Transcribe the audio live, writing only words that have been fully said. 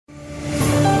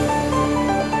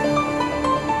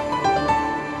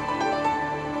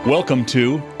Welcome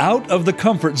to Out of the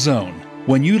Comfort Zone.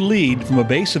 When you lead from a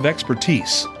base of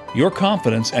expertise, your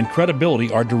confidence and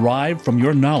credibility are derived from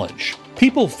your knowledge.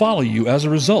 People follow you as a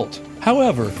result.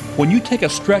 However, when you take a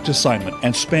stretch assignment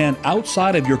and span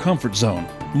outside of your comfort zone,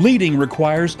 leading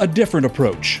requires a different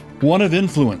approach, one of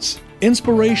influence,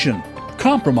 inspiration,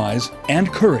 compromise,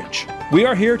 and courage. We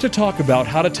are here to talk about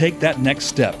how to take that next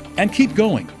step and keep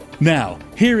going. Now,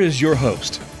 here is your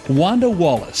host, Wanda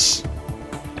Wallace.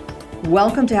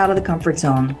 Welcome to Out of the Comfort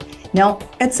Zone. Now,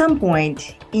 at some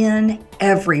point in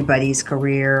everybody's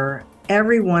career,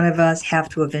 every one of us have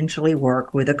to eventually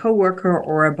work with a coworker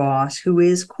or a boss who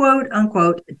is quote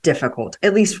unquote difficult,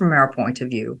 at least from our point of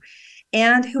view,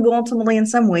 and who ultimately in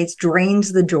some ways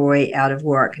drains the joy out of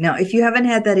work. Now, if you haven't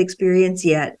had that experience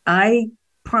yet, I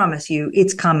promise you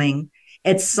it's coming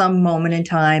at some moment in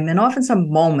time, and often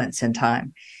some moments in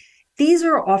time. These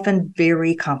are often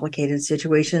very complicated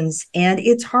situations, and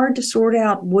it's hard to sort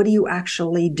out what do you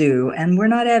actually do. And we're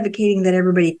not advocating that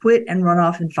everybody quit and run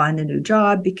off and find a new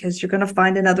job, because you're going to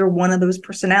find another one of those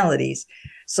personalities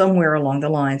somewhere along the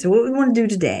line. So what we want to do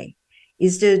today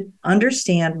is to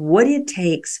understand what it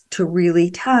takes to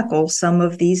really tackle some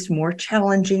of these more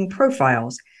challenging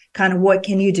profiles. Kind of what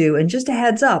can you do? And just a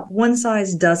heads up, one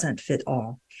size doesn't fit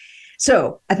all.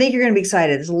 So I think you're going to be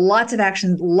excited. There's lots of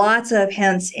action, lots of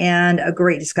hints, and a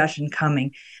great discussion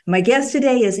coming. My guest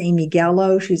today is Amy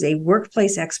Gallo. She's a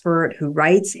workplace expert who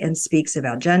writes and speaks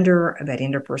about gender, about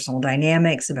interpersonal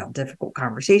dynamics, about difficult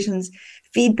conversations,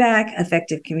 feedback,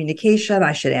 effective communication,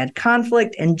 I should add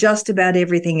conflict, and just about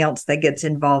everything else that gets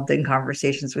involved in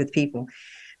conversations with people.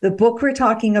 The book we're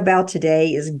talking about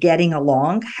today is Getting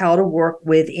Along, How to Work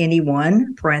with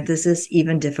Anyone, parenthesis,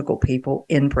 even difficult people,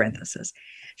 in parenthesis.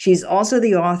 She's also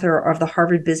the author of the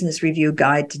Harvard Business Review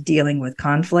Guide to Dealing with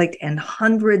Conflict and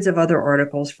hundreds of other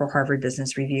articles for Harvard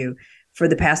Business Review. For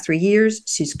the past 3 years,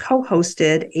 she's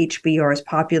co-hosted HBR's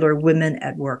popular Women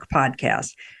at Work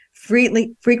podcast,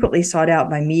 frequently sought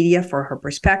out by media for her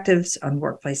perspectives on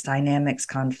workplace dynamics,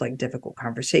 conflict, difficult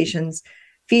conversations,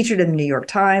 featured in the New York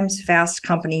Times, Fast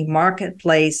Company,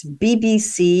 Marketplace,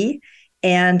 BBC,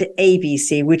 and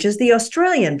ABC, which is the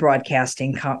Australian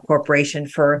Broadcasting Corporation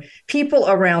for people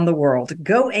around the world.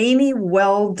 Go, Amy.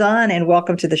 Well done, and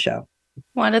welcome to the show.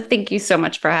 Wanda, thank you so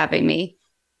much for having me.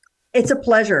 It's a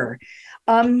pleasure.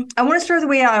 I want to start the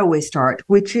way I always start,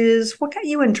 which is what got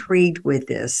you intrigued with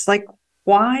this? Like,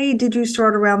 why did you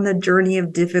start around the journey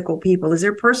of difficult people? Is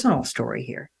there a personal story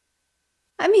here?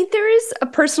 I mean, there is a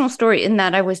personal story in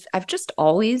that I've just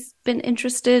always been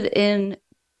interested in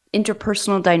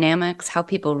interpersonal dynamics, how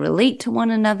people relate to one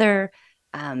another.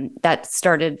 That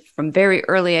started from very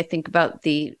early. I think about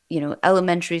the,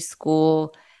 elementary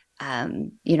school,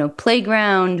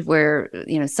 playground where,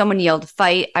 someone yelled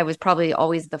fight. I was probably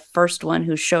always the first one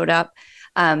who showed up,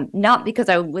 not because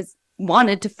I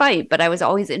wanted to fight, but I was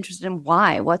always interested in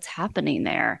what's happening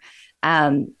there.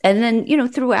 And then,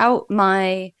 throughout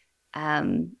my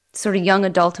sort of young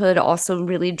adulthood, also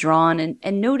really drawn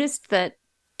and noticed that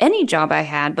any job I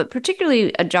had, but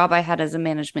particularly a job I had as a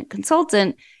management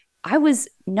consultant, I was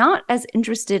not as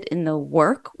interested in the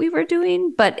work we were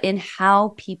doing, but in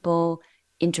how people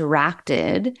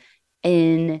interacted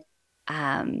in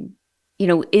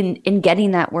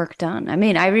getting that work done. I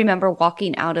mean, I remember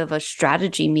walking out of a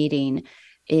strategy meeting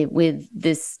with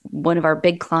one of our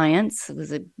big clients. It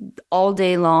was all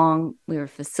day long. We were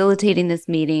facilitating this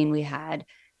meeting. We had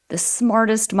the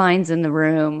smartest minds in the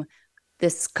room.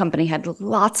 This company had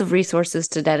lots of resources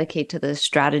to dedicate to this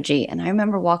strategy. And I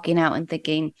remember walking out and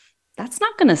thinking, that's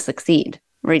not going to succeed,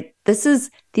 right? These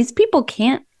people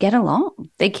can't get along.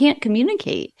 They can't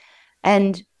communicate.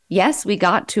 And yes, we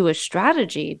got to a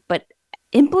strategy, but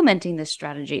implementing this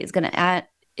strategy is going to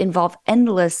involve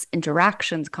endless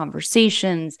interactions,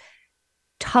 conversations,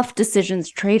 tough decisions,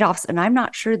 trade-offs. And I'm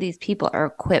not sure these people are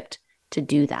equipped to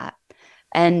do that.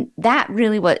 And that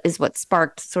really what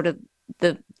sparked sort of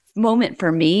the moment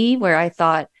for me where I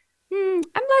thought, I'm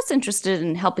less interested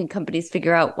in helping companies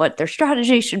figure out what their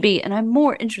strategy should be. And I'm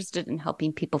more interested in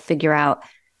helping people figure out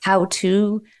how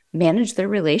to manage their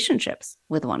relationships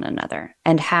with one another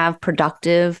and have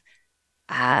productive,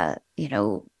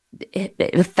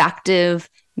 effective,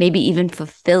 maybe even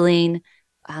fulfilling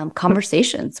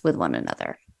conversations with one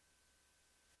another.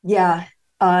 Yeah.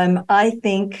 I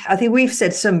think we've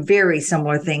said some very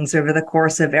similar things over the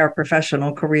course of our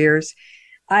professional careers.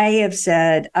 I have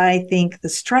said, I think the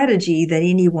strategy that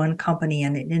any one company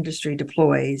and an industry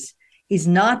deploys is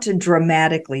not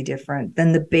dramatically different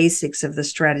than the basics of the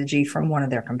strategy from one of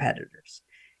their competitors.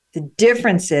 The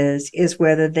difference is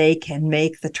whether they can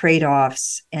make the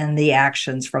trade-offs and the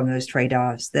actions from those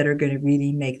trade-offs that are going to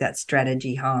really make that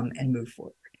strategy hum and move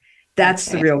forward. That's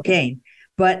the real game.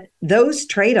 But those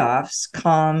trade-offs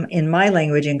come, in my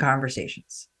language, in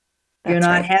conversations. You're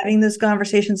not having those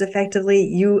conversations effectively,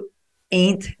 you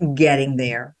ain't getting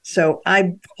there. So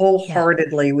I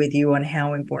wholeheartedly with you on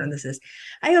how important this is.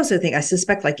 I also think, I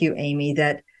suspect like you, Amy,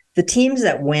 that the teams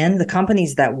that win, the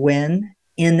companies that win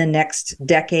in the next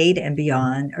decade and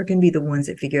beyond are going to be the ones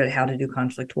that figure out how to do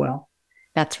conflict well.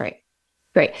 That's right.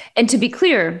 Great. And to be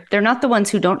clear, they're not the ones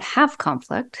who don't have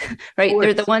conflict, right?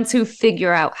 They're the ones who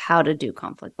figure out how to do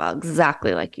conflict well,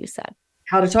 exactly like you said.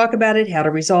 How to talk about it, how to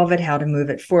resolve it, how to move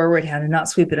it forward, how to not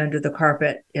sweep it under the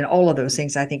carpet, and all of those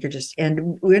things I think are just,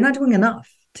 and we're not doing enough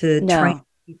to train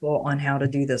people on how to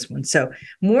do this one. So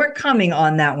more coming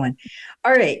on that one.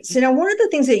 All right. So now one of the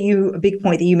things that a big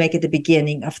point that you make at the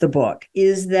beginning of the book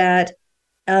is that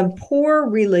poor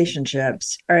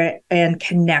relationships and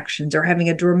connections are having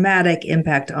a dramatic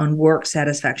impact on work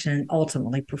satisfaction and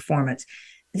ultimately performance.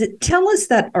 Tell us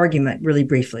that argument really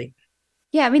briefly.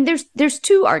 Yeah, I mean, there's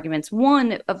two arguments.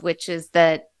 One of which is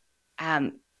that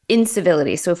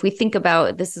incivility. So if we think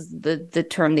about, this is the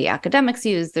term the academics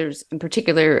use, there's in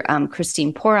particular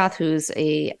Christine Porath, who's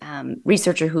a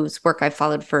researcher whose work I've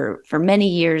followed for many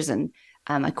years, and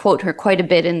I quote her quite a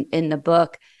bit in the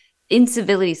book.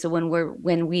 Incivility. So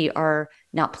when we are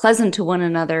not pleasant to one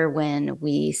another, when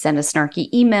we send a snarky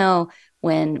email,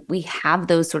 when we have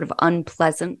those sort of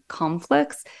unpleasant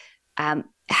conflicts,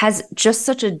 has just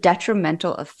such a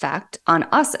detrimental effect on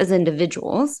us as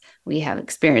individuals. We have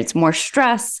experienced more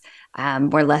stress,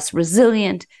 we're less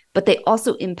resilient, but they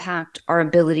also impact our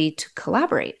ability to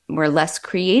collaborate. We're less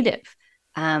creative.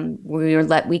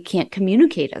 We can't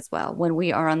communicate as well when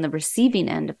we are on the receiving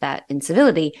end of that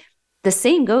incivility. The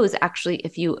same goes actually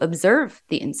if you observe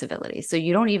the incivility. So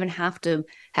you don't even have to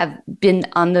have been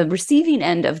on the receiving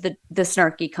end of the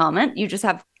snarky comment. You just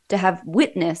have to have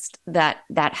witnessed that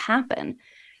happen.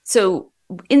 So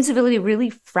incivility really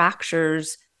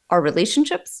fractures our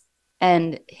relationships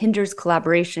and hinders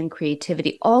collaboration,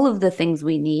 creativity, all of the things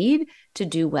we need to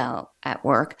do well at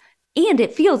work. And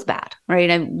it feels bad, right?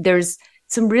 And there's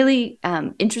some really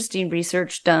interesting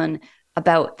research done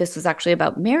about, this was actually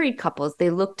about married couples. They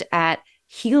looked at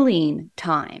healing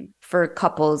time for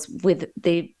couples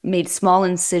they made small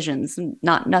incisions,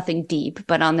 nothing deep,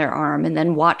 but on their arm, and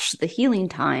then watched the healing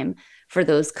time for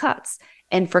those cuts.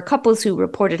 And for couples who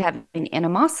reported having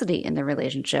animosity in their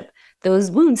relationship,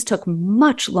 those wounds took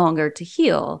much longer to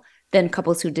heal than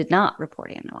couples who did not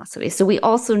report animosity. So we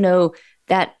also know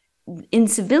that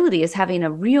incivility is having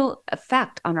a real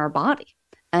effect on our body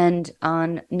and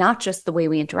on not just the way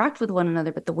we interact with one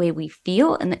another, but the way we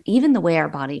feel and even the way our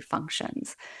body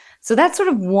functions. So that's sort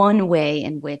of one way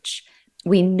in which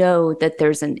we know that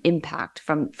there's an impact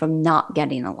from not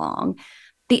getting along.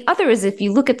 The other is if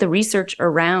you look at the research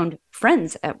around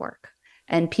friends at work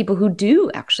and people who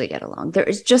do actually get along, there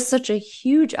is just such a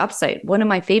huge upside. One of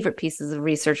my favorite pieces of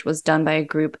research was done by a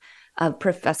group of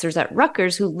professors at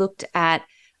Rutgers who looked at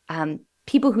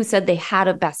people who said they had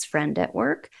a best friend at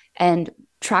work and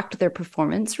tracked their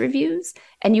performance reviews.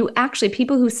 And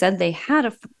people who said they had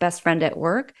a best friend at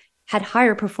work had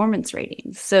higher performance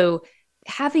ratings. So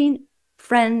having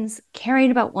friends,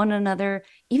 caring about one another,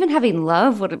 even having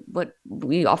love, what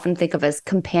we often think of as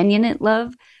companionate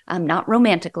love, not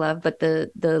romantic love, but the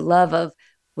love of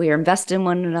we are invested in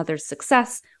one another's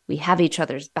success, we have each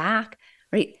other's back,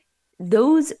 right?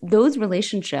 Those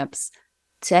relationships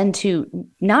tend to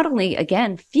not only,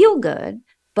 again, feel good,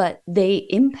 but they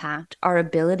impact our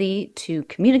ability to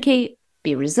communicate,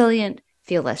 be resilient,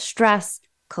 feel less stress,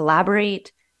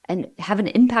 collaborate, and have an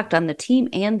impact on the team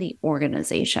and the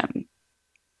organization.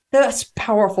 That's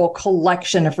powerful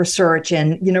collection of research,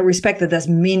 and respect that there's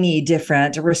many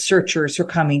different researchers who are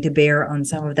coming to bear on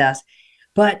some of this.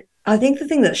 But I think the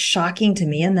thing that's shocking to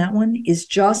me in that one is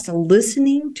just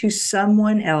listening to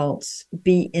someone else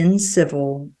be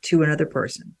incivil to another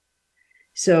person.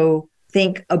 So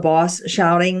think a boss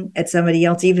shouting at somebody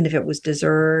else, even if it was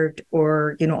deserved,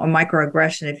 or, a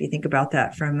microaggression, if you think about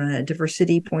that from a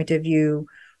diversity point of view,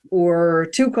 or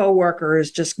two coworkers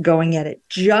just going at it,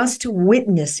 just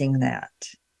witnessing that,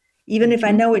 even if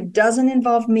I know it doesn't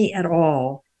involve me at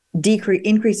all,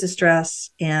 increases stress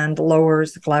and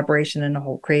lowers the collaboration and the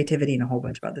whole creativity and a whole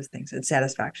bunch of other things and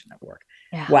satisfaction at work.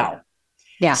 Yeah. Wow.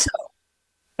 Yeah. So,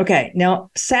 okay. Now,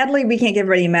 sadly, we can't give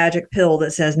everybody a magic pill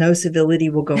that says no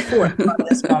civility will go forth from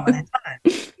this moment in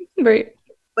time. Right.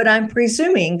 But I'm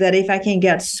presuming that if I can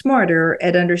get smarter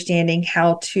at understanding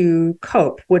how to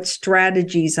cope, what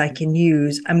strategies I can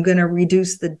use, I'm going to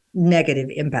reduce the negative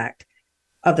impact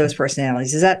of those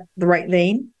personalities. Is that the right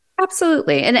vein?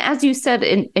 Absolutely. And as you said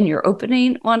in your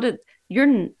opening, Wanda,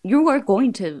 you are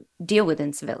going to deal with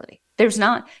incivility.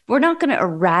 We're not going to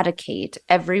eradicate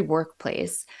every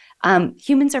workplace.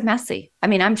 Humans are messy. I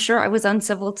mean, I'm sure I was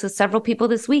uncivil to several people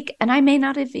this week, and I may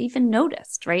not have even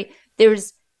noticed, right?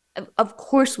 Of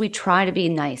course, we try to be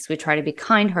nice. We try to be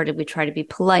kind-hearted. We try to be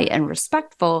polite and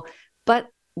respectful, but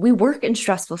we work in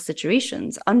stressful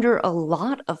situations under a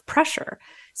lot of pressure.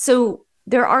 So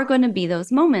there are going to be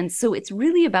those moments. So it's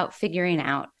really about figuring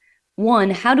out, one,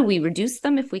 how do we reduce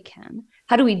them if we can?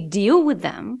 How do we deal with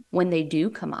them when they do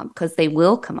come up? Because they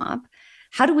will come up.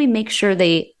 How do we make sure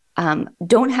they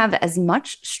don't have as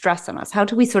much stress on us? How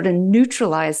do we sort of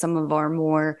neutralize some of our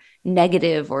more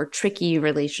negative or tricky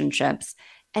relationships?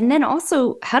 And then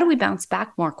also, how do we bounce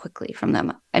back more quickly from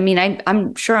them? I mean,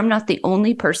 I'm sure I'm not the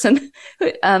only person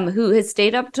who has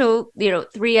stayed up till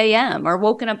 3 a.m. or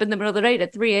woken up in the middle of the night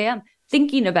at 3 a.m.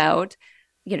 thinking about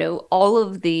all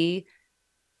of the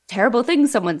terrible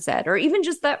things someone said, or even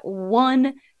just that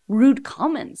one rude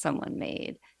comment someone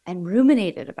made and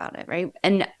ruminated about it, right?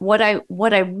 And what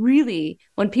I really,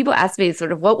 when people ask me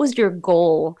sort of what was your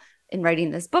goal in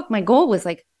writing this book, my goal was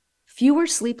like fewer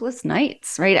sleepless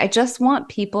nights, right? I just want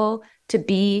people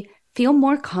to feel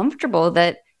more comfortable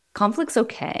that conflict's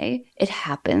okay. It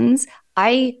happens.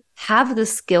 I have the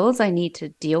skills I need to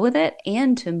deal with it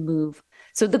and to move.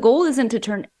 So the goal isn't to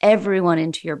turn everyone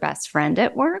into your best friend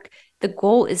at work. The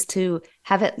goal is to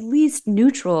have at least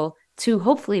neutral to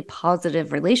hopefully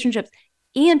positive relationships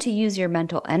and to use your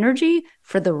mental energy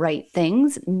for the right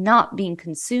things, not being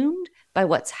consumed by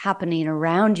what's happening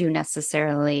around you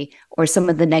necessarily or some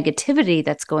of the negativity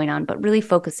that's going on, but really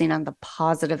focusing on the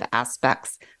positive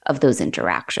aspects of those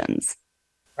interactions.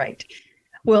 Right.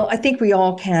 Well, I think we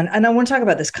all can. And I want to talk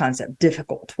about this concept,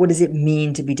 difficult. What does it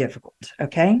mean to be difficult?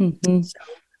 Okay. Mm-hmm. So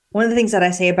one of the things that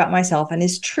I say about myself and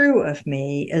is true of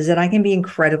me is that I can be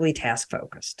incredibly task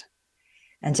focused.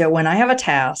 And so when I have a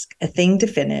task, a thing to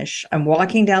finish, I'm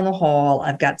walking down the hall,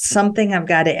 I've got something I've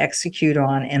got to execute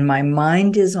on, and my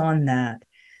mind is on that.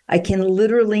 I can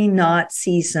literally not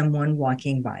see someone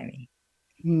walking by me.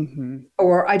 Mm-hmm.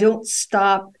 Or I don't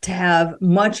stop to have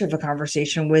much of a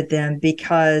conversation with them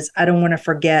because I don't want to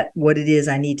forget what it is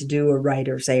I need to do or write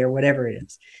or say or whatever it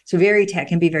is. So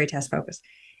can be very task focused.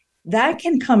 That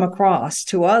can come across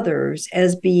to others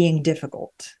as being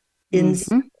difficult,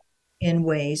 in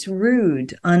ways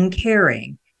rude,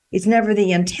 uncaring. It's never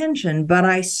the intention, but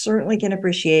I certainly can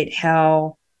appreciate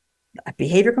how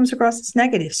behavior comes across as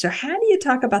negative. So how do you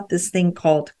talk about this thing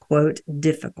called, quote,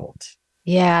 difficult?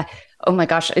 Yeah. Oh my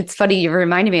gosh. It's funny. You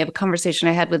reminded me of a conversation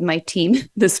I had with my team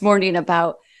this morning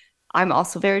about I'm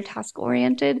also very task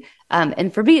oriented.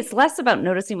 And for me, it's less about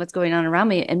noticing what's going on around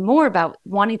me and more about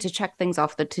wanting to check things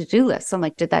off the to-do list. So I'm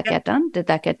like, did that get done? Did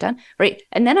that get done? Right.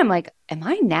 And then I'm like, am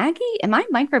I naggy? Am I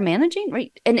micromanaging?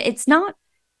 Right. And it's not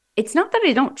that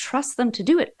I don't trust them to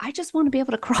do it. I just want to be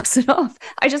able to cross it off.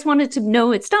 I just wanted to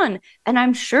know it's done. And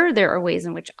I'm sure there are ways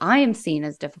in which I am seen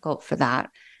as difficult for that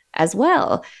as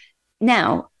well.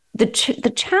 Now, the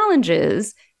challenge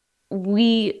is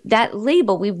that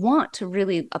label, we want to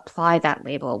really apply that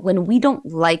label when we don't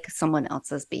like someone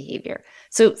else's behavior.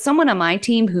 So someone on my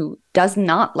team who does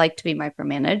not like to be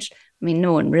micromanaged, I mean,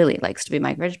 no one really likes to be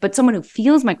micromanaged, but someone who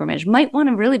feels micromanaged might want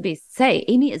to really say,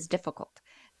 Amy is difficult.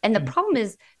 And the problem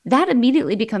is that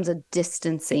immediately becomes a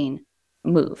distancing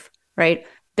move, right?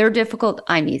 They're difficult,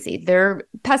 I'm easy. They're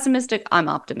pessimistic, I'm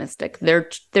optimistic.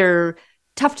 They're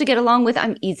tough to get along with,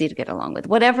 I'm easy to get along with.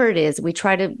 Whatever it is, we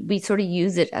sort of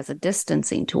use it as a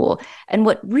distancing tool. And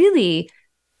and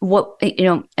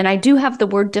I do have the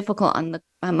word difficult on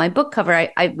my book cover.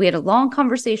 We had a long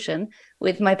conversation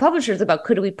with my publishers about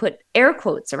could we put air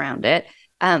quotes around it,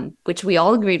 which we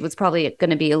all agreed was probably going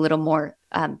to be a little more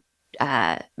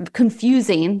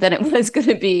confusing than it was going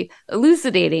to be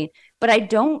elucidating. But I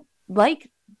don't like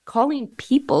calling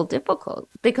people difficult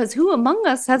because who among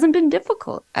us hasn't been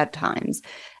difficult at times?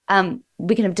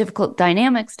 We can have difficult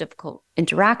dynamics, difficult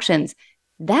interactions.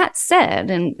 That said,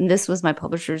 and this was my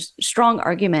publisher's strong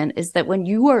argument, is that when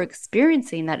you are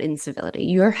experiencing that incivility,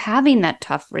 you're having that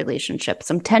tough relationship,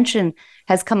 some tension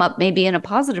has come up maybe in a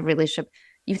positive relationship,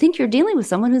 you think you're dealing with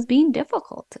someone who's being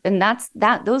difficult. And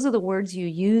those are the words you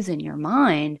use in your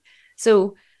mind.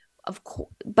 So of course,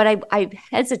 but I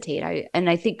hesitate. And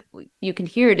I think you can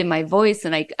hear it in my voice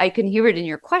and I can hear it in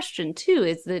your question too,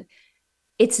 is that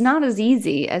it's not as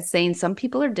easy as saying some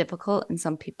people are difficult and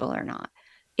some people are not.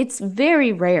 it's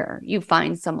very rare you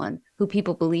find someone who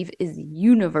people believe is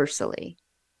universally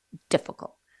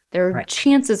difficult. Their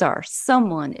chances are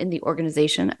someone in the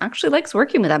organization actually likes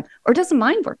working with them or doesn't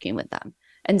mind working with them.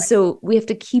 And so we have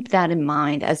to keep that in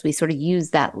mind as we sort of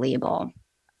use that label.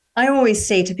 I always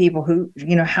say to people who,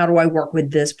 how do I work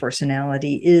with this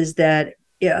personality, is that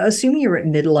assuming you're at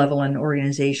mid-level in an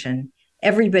organization,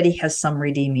 everybody has some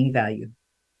redeeming value.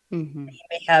 Mm-hmm. They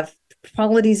may have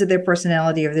qualities of their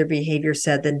personality or their behavior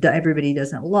set that everybody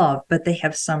doesn't love, but they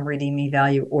have some redeeming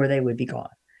value or they would be gone.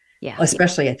 Yeah.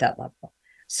 Especially at that level.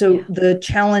 So the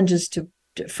challenge is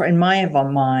in my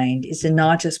mind, is to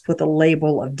not just put the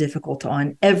label of difficult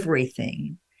on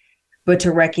everything, but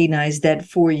to recognize that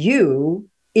for you,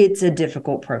 it's a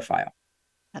difficult profile.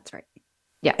 That's right.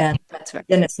 Yeah, and that's right.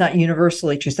 Then it's not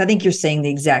universally true. So I think you're saying the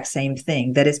exact same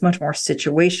thing, that it's much more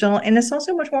situational and it's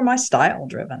also much more my style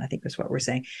driven, I think is what we're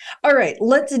saying. All right,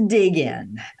 let's dig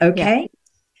in. Okay.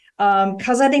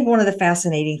 Because I think one of the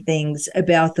fascinating things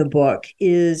about the book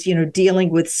is, dealing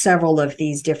with several of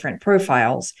these different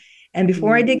profiles. And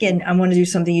before I dig in, I want to do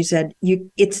something you said.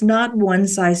 It's not one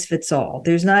size fits all.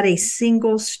 There's not a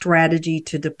single strategy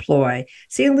to deploy.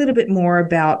 Say a little bit more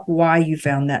about why you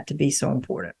found that to be so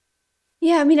important.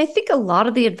 Yeah, I mean, I think a lot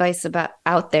of the advice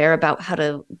out there about how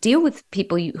to deal with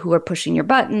people who are pushing your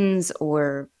buttons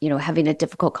or, having a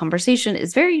difficult conversation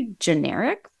is very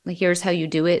generic. Like, here's how you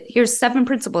do it. Here's 7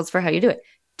 principles for how you do it.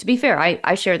 To be fair,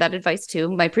 I share that advice too.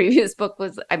 My previous book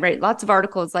I write lots of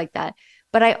articles like that.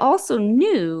 But I also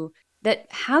knew that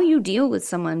how you deal with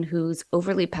someone who's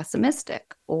overly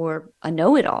pessimistic or a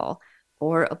know-it-all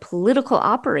or a political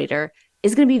operator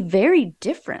is going to be very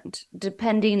different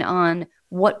depending on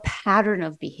what pattern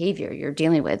of behavior you're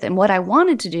dealing with. And what I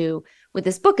wanted to do with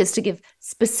this book is to give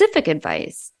specific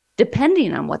advice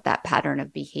depending on what that pattern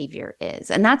of behavior is.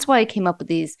 And that's why I came up with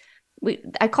these,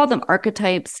 I call them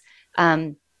archetypes.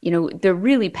 They're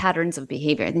really patterns of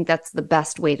behavior. I think that's the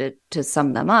best way to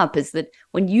sum them up, is that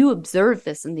when you observe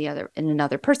this in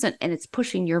another person and it's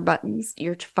pushing your buttons,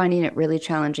 you're finding it really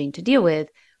challenging to deal with,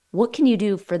 what can you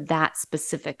do for that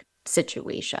specific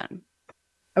situation?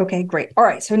 Okay, great. All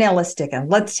right. So now let's stick in.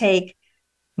 Let's take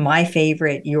my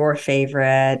favorite, your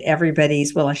favorite,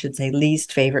 everybody's, I should say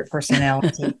least favorite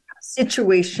personality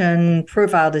situation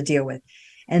profile to deal with.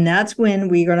 And that's when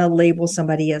we're going to label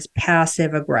somebody as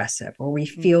passive aggressive, or we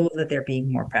feel that they're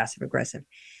being more passive aggressive.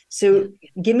 So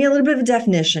give me a little bit of a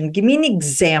definition, give me an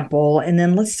example, and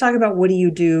then let's talk about what do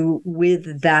you do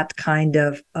with that kind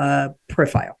of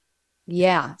profile.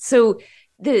 Yeah. So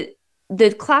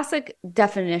the classic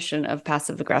definition of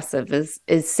passive aggressive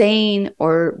is saying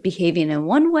or behaving in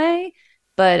one way,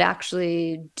 but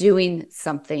actually doing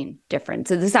something different.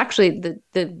 So this actually,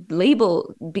 the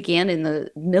label began in the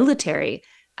military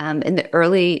in the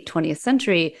early 20th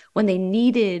century when they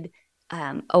needed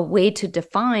a way to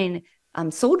define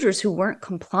soldiers who weren't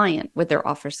compliant with their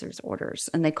officers' orders,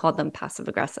 and they called them passive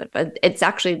aggressive. But it's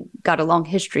actually got a long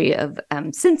history of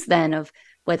since then of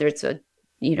whether it's a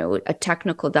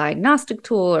technical diagnostic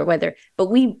tool or but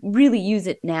we really use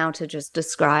it now to just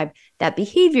describe that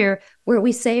behavior where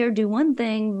we say or do one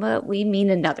thing, but we mean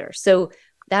another. So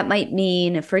that might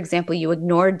mean, for example, you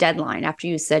ignore a deadline after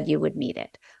you said you would meet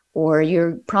it, or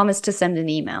you promised to send an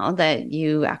email that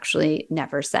you actually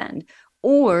never send,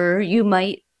 or you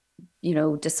might,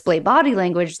 display body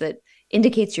language that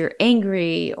indicates you're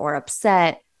angry or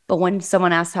upset. But when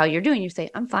someone asks how you're doing, you say,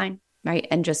 I'm fine, right?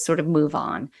 And just sort of move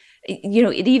on.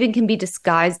 It even can be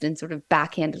disguised in sort of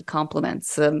backhanded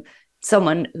compliments.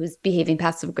 Someone who's behaving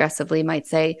passive aggressively might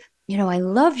say, I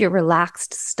love your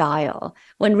relaxed style,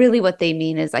 when really what they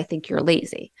mean is, I think you're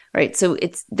lazy, right? So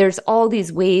there's all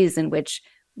these ways in which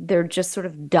they're just sort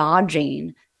of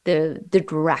dodging the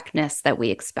directness that we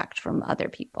expect from other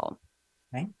people.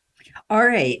 Right. All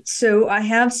right. So I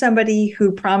have somebody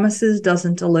who promises,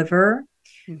 doesn't deliver,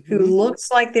 who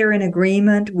looks like they're in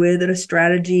agreement with a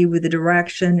strategy, with a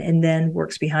direction, and then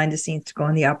works behind the scenes to go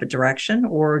in the opposite direction,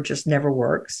 or just never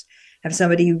works. Have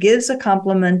somebody who gives a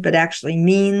compliment, but actually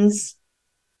means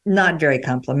not very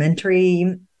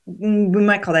complimentary. We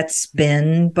might call that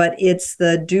spin, but it's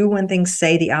the do one thing,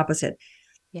 say the opposite.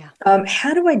 Yeah.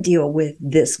 How do I deal with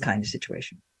this kind of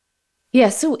situation? Yeah.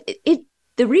 So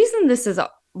the reason this is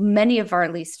many of our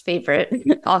least favorite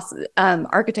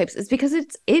archetypes is because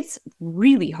it's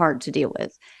really hard to deal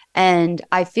with. And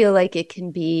I feel like it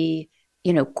can be,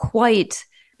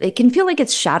 it can feel like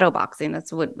it's shadow boxing.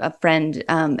 That's what a friend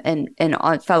and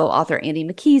fellow author Andy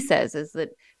McKee says, is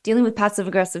that dealing with passive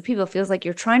aggressive people feels like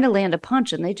you're trying to land a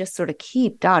punch and they just sort of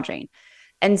keep dodging.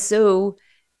 And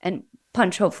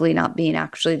punch hopefully not being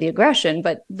actually the aggression,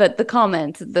 but the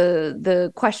comment,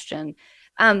 the question.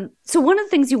 So one of the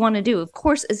things you want to do, of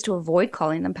course, is to avoid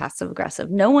calling them passive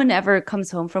aggressive. No one ever comes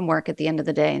home from work at the end of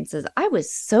the day and says, I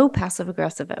was so passive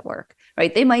aggressive at work,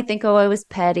 right? They might think, oh, I was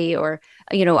petty, or,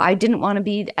 I didn't want to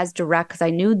be as direct because I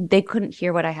knew they couldn't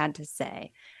hear what I had to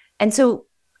say. And so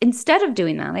instead of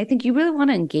doing that, I think you really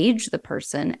want to engage the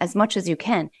person as much as you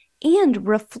can and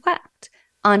reflect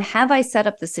on, have I set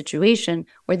up the situation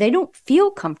where they don't feel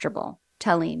comfortable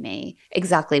telling me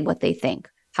exactly what they think,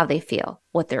 how they feel,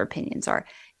 what their opinions are.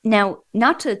 Now,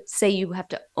 not to say you have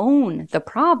to own the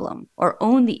problem or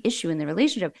own the issue in the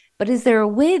relationship, but is there a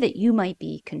way that you might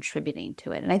be contributing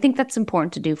to it? And I think that's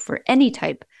important to do for any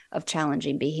type of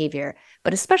challenging behavior,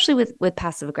 but especially with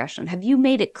passive aggression. Have you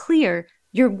made it clear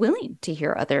you're willing to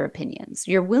hear other opinions?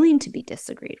 You're willing to be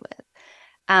disagreed with.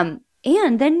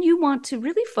 And then you want to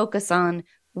really focus on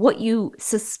what you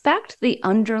suspect the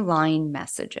underlying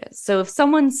message is. So if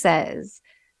someone says,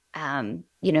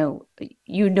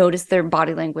 you notice their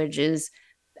body language is,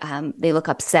 they look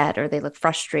upset or they look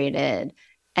frustrated,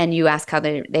 and you ask how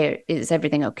is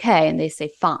everything okay? And they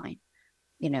say, fine.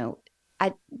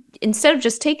 Instead of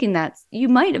just taking that, you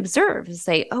might observe and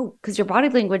say, oh, because your body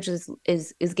language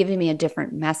is giving me a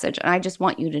different message. And I just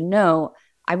want you to know,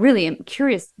 I really am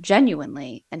curious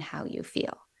genuinely in how you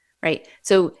feel. Right.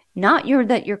 So not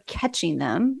that you're catching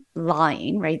them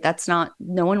lying, right? That's not,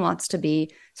 no one wants to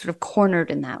be sort of cornered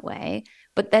in that way,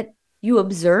 but that you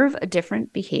observe a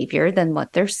different behavior than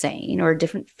what they're saying, or a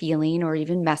different feeling or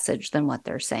even message than what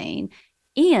they're saying.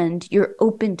 And you're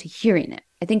open to hearing it.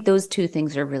 I think those two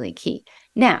things are really key.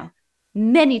 Now,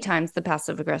 many times the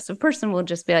passive aggressive person will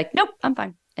just be like, nope, I'm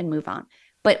fine, and move on.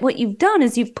 But what you've done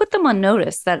is you've put them on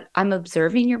notice that I'm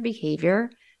observing your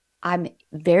behavior. I'm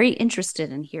very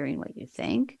interested in hearing what you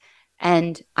think,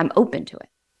 and I'm open to it,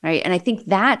 right? And I think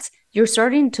that's, you're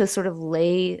starting to sort of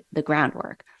lay the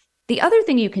groundwork. The other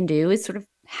thing you can do is sort of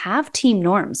have team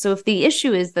norms. So if the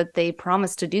issue is that they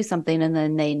promise to do something and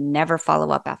then they never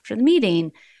follow up after the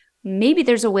meeting, maybe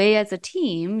there's a way as a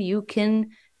team you can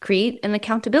create an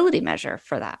accountability measure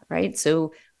for that, right?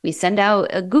 So we send out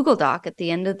a Google Doc at the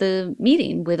end of the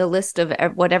meeting with a list of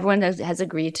what everyone has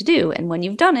agreed to do. And when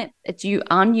you've done it, it's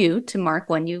on you to mark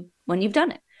when you've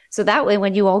done it. So that way,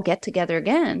 when you all get together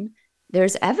again,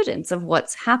 there's evidence of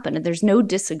what's happened. And there's no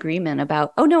disagreement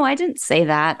about, oh, no, I didn't say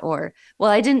that. Or,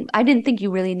 well, I didn't think you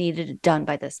really needed it done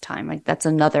by this time. Like, that's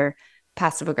another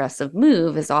passive aggressive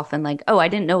move, is often like, oh, I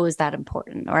didn't know it was that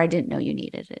important, or I didn't know you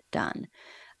needed it done.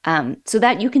 So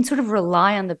that you can sort of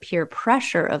rely on the peer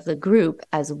pressure of the group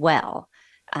as well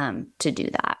to do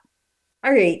that.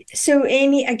 All right. So,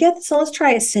 Amy, so let's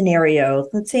try a scenario.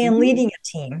 Let's say I'm leading a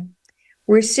team.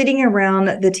 We're sitting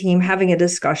around the team having a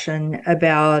discussion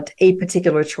about a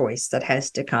particular choice that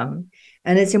has to come.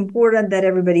 And it's important that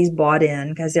everybody's bought in,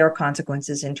 because there are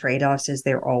consequences and trade-offs, as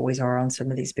there always are on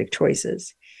some of these big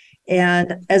choices.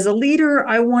 And as a leader,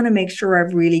 I want to make sure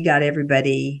I've really got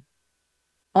everybody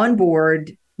on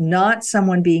board, not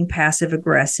someone being passive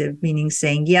aggressive, meaning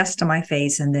saying yes to my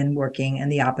face and then working in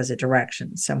the opposite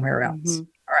direction somewhere else. Mm-hmm.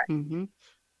 All right. Mm-hmm.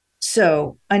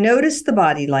 So I noticed the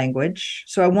body language.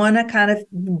 So I want to kind of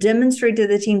demonstrate to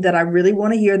the team that I really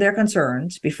want to hear their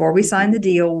concerns before we sign the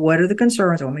deal. What are the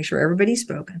concerns? I want to make sure everybody's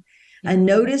spoken. Mm-hmm. I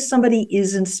notice somebody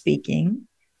isn't speaking,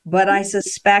 but I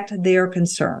suspect they're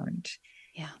concerned.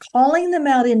 Yeah. Calling them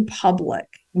out in public,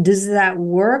 does that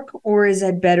work, or is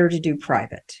it better to do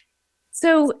private?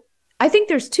 So I think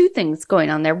there's two things going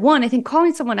on there. One, I think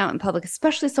calling someone out in public,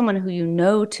 especially someone who you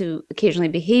know to occasionally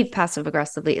behave passive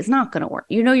aggressively, is not going to work.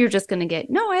 You're just going to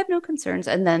get, no, I have no concerns.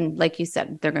 And then, like you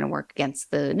said, they're going to work against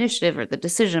the initiative or the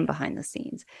decision behind the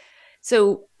scenes.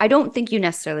 So I don't think you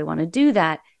necessarily want to do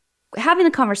that. Having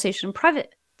the conversation in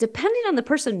private, depending on the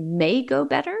person, may go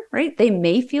better, right? They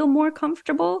may feel more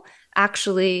comfortable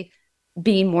actually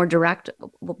being more direct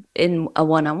in a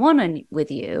one-on-one with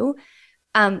you.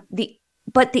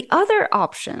 But the other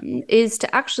option is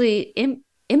to actually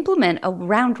implement a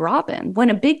round robin when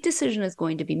a big decision is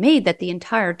going to be made that the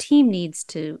entire team needs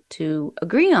to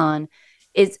agree on.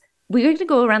 Is we're going to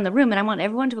go around the room, and I want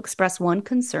everyone to express one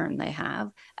concern they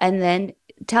have, and then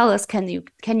tell us, can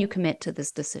you commit to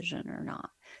this decision or not?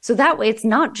 So that way, it's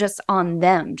not just on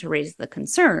them to raise the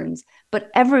concerns, but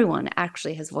everyone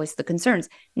actually has voiced the concerns.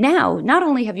 Now, not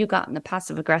only have you gotten the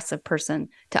passive aggressive person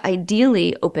to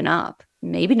ideally open up,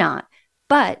 maybe not,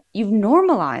 but you've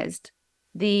normalized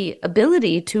the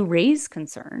ability to raise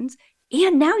concerns.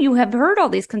 And now you have heard all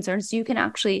these concerns, so you can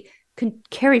actually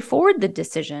carry forward the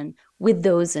decision with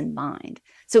those in mind.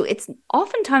 So it's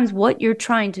oftentimes what you're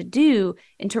trying to do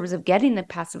in terms of getting the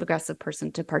passive aggressive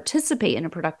person to participate in a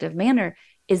productive manner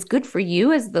is good for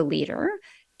you as the leader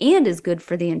and is good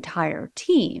for the entire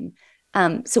team.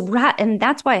 And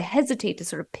that's why I hesitate to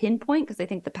sort of pinpoint, because I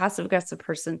think the passive aggressive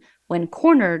person, when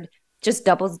cornered, just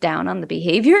doubles down on the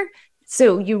behavior.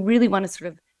 So you really want to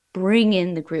sort of bring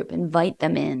in the group, invite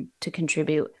them in to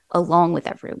contribute along with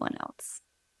everyone else.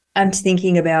 I'm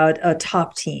thinking about a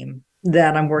top team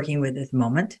that I'm working with at the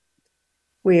moment,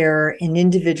 where an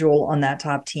individual on that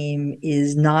top team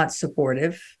is not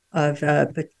supportive of a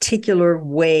particular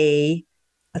way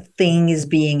a thing is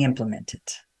being implemented.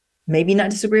 Maybe not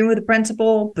disagreeing with the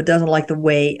principle, but doesn't like the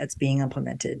way it's being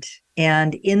implemented.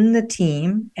 And in the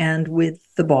team and with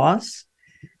the boss,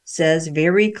 says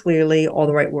very clearly all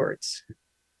the right words,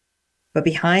 but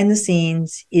behind the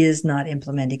scenes is not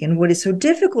implementing. And what is so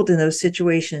difficult in those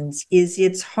situations is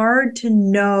it's hard to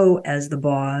know as the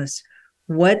boss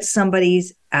what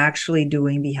somebody's actually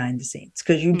doing behind the scenes,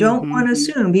 because you don't want to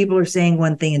assume people are saying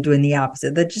one thing and doing the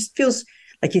opposite. That just feels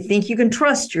like you think you can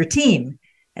trust your team,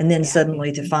 and then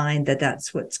suddenly to find that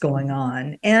that's what's going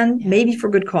on, and maybe for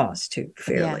good cause too,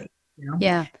 fairly.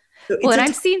 So well, and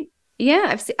I've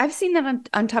seen that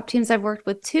on top teams I've worked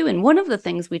with too. And one of the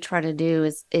things we try to do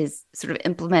is sort of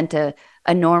implement a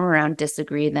norm around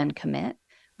disagree, then commit,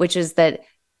 which is that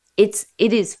it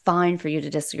is fine for you to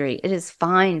disagree. It is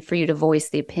fine for you to voice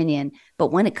the opinion.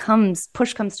 But when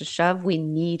push comes to shove, we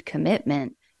need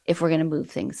commitment if we're going to move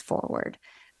things forward.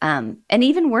 And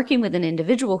even working with an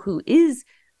individual who is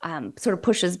sort of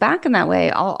pushes back in that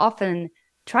way, I'll often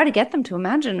try to get them to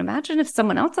imagine if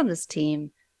someone else on this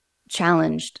team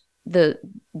challenged the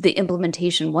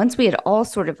implementation once we had all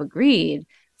sort of agreed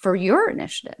for your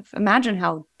initiative. Imagine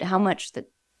how much the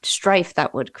strife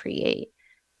that would create.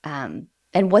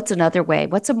 And what's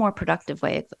a more productive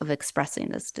way of expressing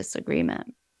this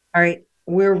disagreement? All right.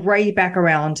 We're right back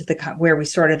around to where we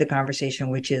started the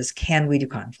conversation, which is, can we do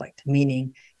conflict?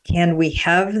 Meaning, can we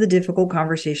have the difficult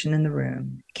conversation in the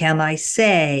room? Can I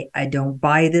say, I don't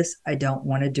buy this, I don't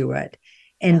want to do it,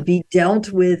 and be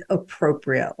dealt with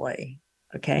appropriately?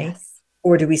 Okay. Yes.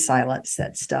 Or do we silence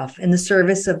that stuff in the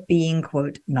service of being,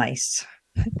 quote, nice?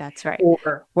 That's right.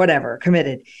 Or whatever,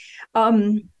 committed.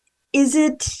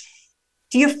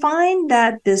 Do you find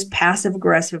that this passive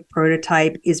aggressive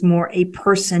prototype is more a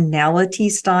personality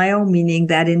style, meaning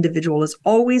that individual is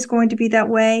always going to be that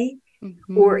way?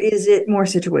 Or is it more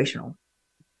situational?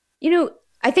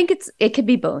 I think it could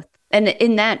be both. And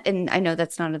and I know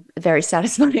that's not a very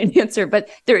satisfying answer, but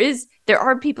there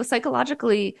are people,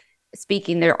 psychologically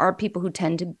speaking, there are people who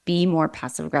tend to be more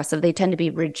passive aggressive. They tend to be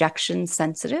rejection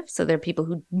sensitive. So there are people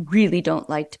who really don't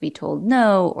like to be told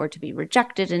no or to be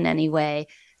rejected in any way.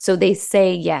 So they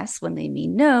say yes when they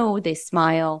mean no. They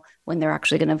smile when they're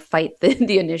actually going to fight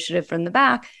the initiative from the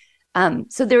back.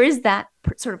 So there is that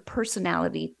sort of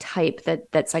personality type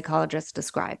that psychologists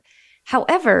describe.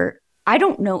 However, I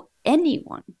don't know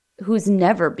anyone who's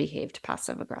never behaved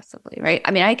passive aggressively, right?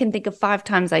 I mean, I can think of 5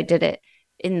 times I did it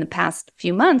in the past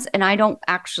few months, and I don't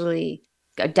actually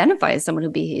identify as someone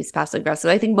who behaves passive aggressive.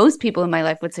 I think most people in my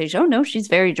life would say, oh, no, she's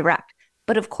very direct.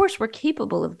 But of course, we're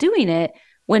capable of doing it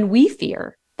when we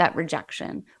fear that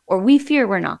rejection, or we fear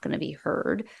we're not going to be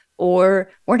heard, or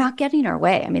we're not getting our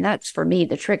way. I mean, that's for me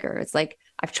the trigger. It's like,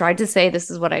 I've tried to say this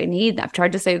is what I need. I've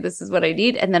tried to say this is what I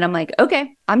need. And then I'm like,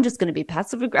 okay, I'm just going to be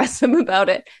passive aggressive about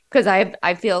it because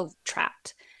I feel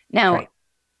trapped. Now,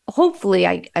 hopefully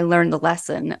I learned the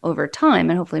lesson over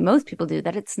time, and hopefully most people do,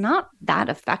 that it's not that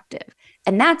effective.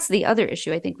 And that's the other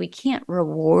issue. I think we can't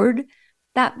reward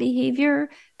that behavior.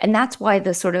 And that's why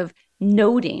the sort of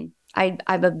noting,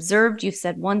 I've observed you've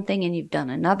said one thing and you've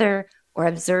done another, or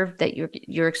observed that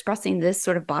you're expressing this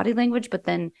sort of body language, but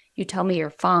then you tell me you're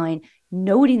fine.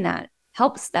 Noting that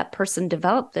helps that person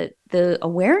develop the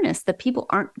awareness that people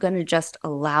aren't going to just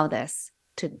allow this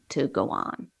to go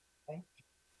on.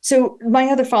 So my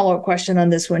other follow-up question on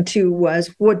this one too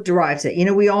was, what drives it?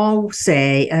 We all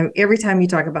say, every time you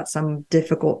talk about some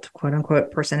difficult, quote unquote,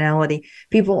 personality,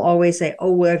 people always say,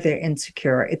 oh, well, they're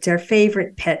insecure. It's our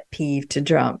favorite pet peeve to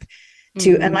jump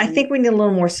to. And I think we need a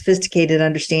little more sophisticated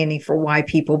understanding for why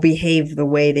people behave the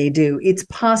way they do. It's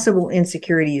possible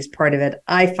insecurity is part of it.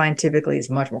 I find typically it's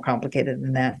much more complicated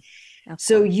than that. Okay.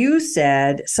 So you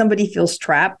said somebody feels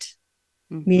trapped,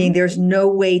 meaning there's no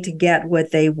way to get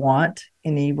what they want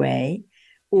in any way,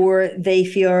 or they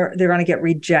feel they're going to get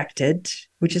rejected,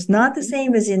 which is not the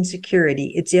same as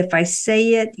insecurity. It's, if I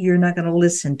say it, you're not going to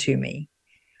listen to me,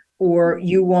 or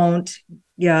you won't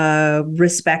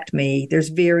respect me. There's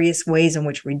various ways in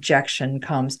which rejection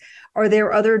comes. Are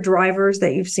there other drivers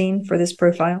that you've seen for this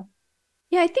profile?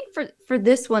 Yeah, I think for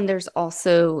this one, there's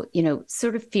also,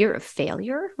 sort of fear of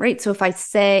failure, right? So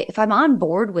if I'm on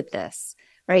board with this,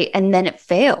 right? And then it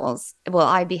fails, will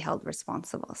I be held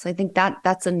responsible? So I think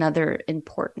that's another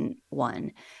important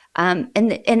one.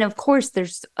 And of course,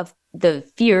 there's the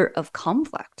fear of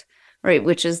conflict, right?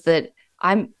 Which is that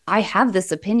I have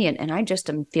this opinion and I just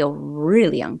feel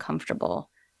really uncomfortable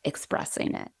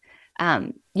expressing it.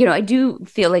 I do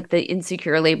feel like the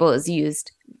insecure label is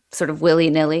used sort of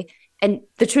willy-nilly. And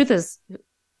the truth is,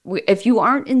 if you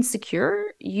aren't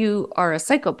insecure, you are a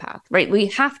psychopath, right? We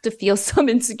have to feel some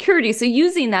insecurity. So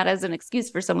using that as an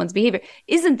excuse for someone's behavior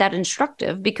isn't that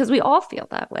instructive, because we all feel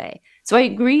that way. So I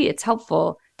agree, it's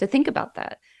helpful to think about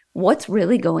that. What's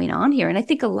really going on here? And I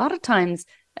think a lot of times,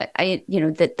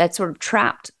 that sort of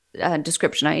trapped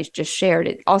description I just shared,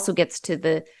 it also gets to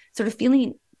the sort of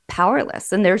feeling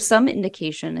powerless. And there's some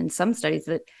indication in some studies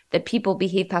that people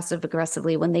behave passive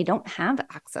aggressively when they don't have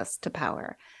access to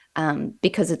power.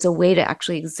 Because it's a way to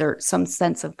actually exert some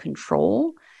sense of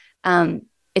control.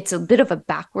 It's a bit of a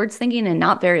backwards thinking and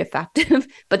not very effective,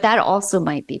 but that also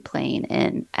might be playing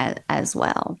in as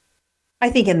well. I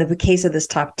think in the case of this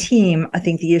top team, I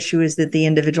think the issue is that the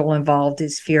individual involved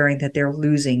is fearing that they're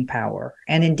losing power.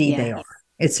 And indeed they are.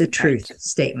 It's a truth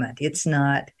statement. It's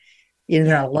not, they're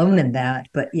not alone in that,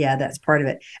 but yeah, that's part of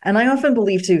it. And I often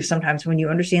believe too, sometimes when you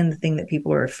understand the thing that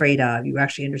people are afraid of, you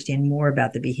actually understand more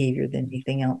about the behavior than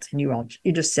anything else. And you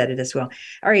just said it as well.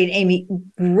 All right, Amy,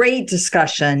 great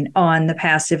discussion on the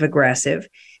passive aggressive.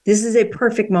 This is a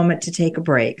perfect moment to take a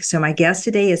break. So my guest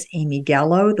today is Amy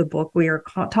Gallo. The book we are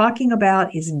talking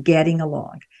about is Getting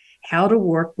Along: How to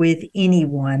Work with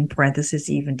Anyone, parenthesis,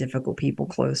 even difficult people,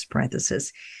 close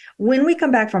parenthesis. When we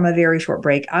come back from a very short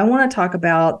break, I want to talk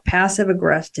about passive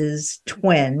aggressive's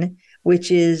twin, which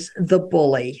is the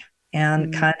bully,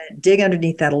 and kind of dig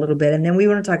underneath that a little bit. And then we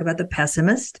want to talk about the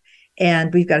pessimist.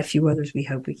 And we've got a few others we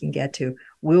hope we can get to.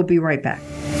 We'll be right back.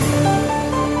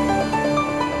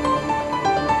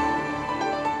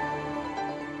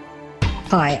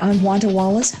 Hi, I'm Wanda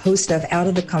Wallace, host of Out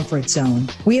of the Comfort Zone.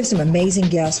 We have some amazing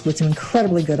guests with some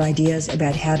incredibly good ideas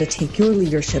about how to take your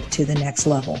leadership to the next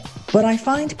level. But I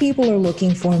find people are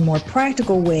looking for more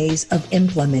practical ways of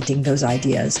implementing those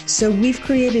ideas. So we've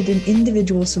created an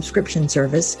individual subscription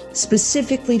service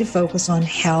specifically to focus on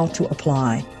how to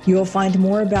apply. You'll find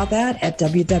more about that at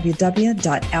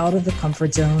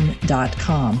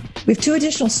www.outofthecomfortzone.com. We have two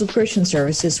additional subscription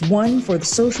services, one for the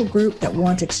social group that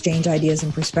want to exchange ideas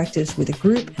and perspectives with a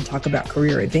group and talk about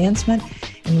career advancement.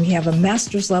 And we have a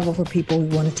master's level for people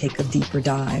who want to take a deeper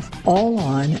dive, all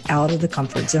on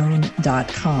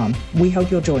outofthecomfortzone.com. We hope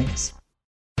you'll join us.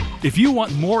 If you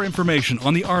want more information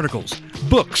on the articles,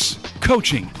 books,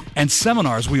 coaching, and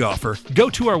seminars we offer,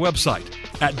 go to our website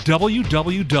at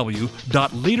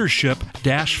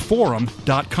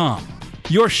www.leadership-forum.com.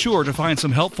 You're sure to find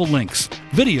some helpful links,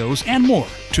 videos, and more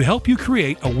to help you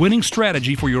create a winning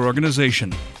strategy for your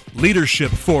organization.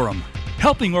 Leadership Forum,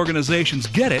 helping organizations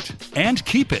get it and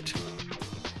keep it.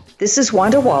 This is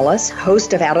Wanda Wallace,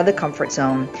 host of Out of the Comfort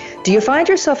Zone. Do you find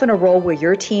yourself in a role where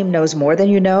your team knows more than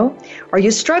you know? Are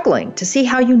you struggling to see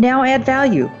how you now add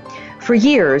value? For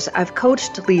years, I've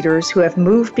coached leaders who have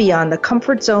moved beyond the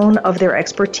comfort zone of their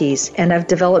expertise and have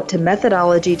developed a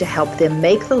methodology to help them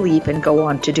make the leap and go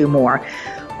on to do more.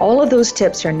 All of those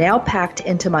tips are now packed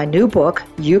into my new book,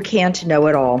 You Can't Know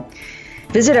It All.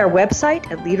 Visit our website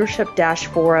at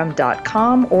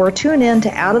leadership-forum.com or tune in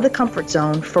to Out of the Comfort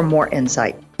Zone for more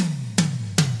insight.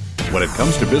 When it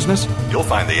comes to business, you'll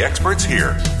find the experts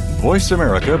here. Voice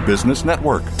America Business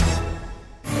Network.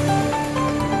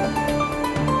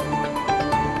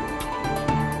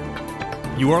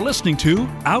 You are listening to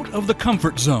Out of the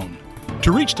Comfort Zone.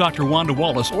 To reach Dr. Wanda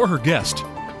Wallace or her guest,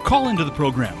 call into the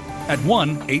program at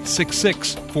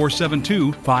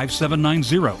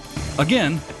 1-866-472-5790.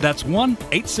 Again, that's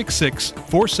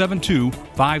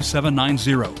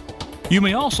 1-866-472-5790. You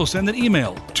may also send an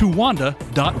email to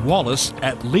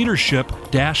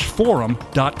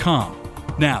wanda.wallace@leadership-forum.com.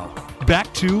 Now,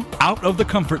 back to Out of the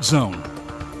Comfort Zone.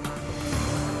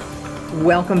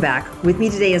 Welcome back. With me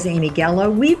today is Amy Gallo.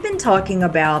 We've been talking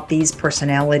about these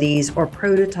personalities or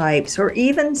prototypes or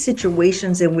even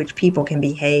situations in which people can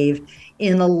behave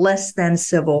in a less than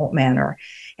civil manner.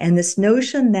 And this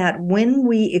notion that when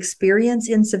we experience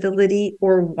incivility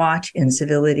or watch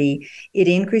incivility, it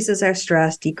increases our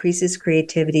stress, decreases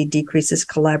creativity, decreases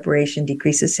collaboration,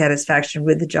 decreases satisfaction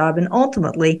with the job, and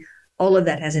ultimately all of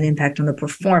that has an impact on the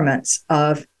performance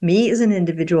of me as an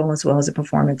individual as well as the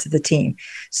performance of the team.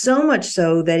 So much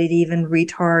so that it even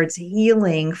retards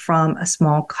healing from a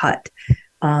small cut.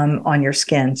 on your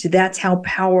skin. So that's how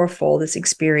powerful this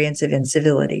experience of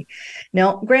incivility.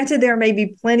 Now, granted, there may be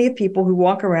plenty of people who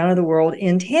walk around in the world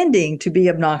intending to be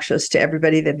obnoxious to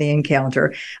everybody that they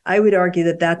encounter. I would argue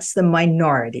that that's the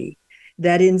minority.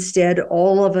 That instead,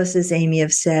 all of us, as Amy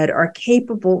have said, are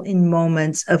capable in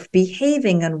moments of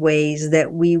behaving in ways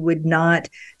that we would not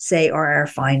say are our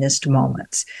finest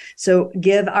moments. So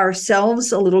give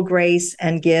ourselves a little grace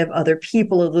and give other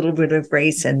people a little bit of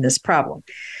grace in this problem.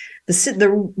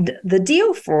 The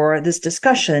deal for this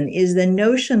discussion is the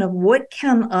notion of what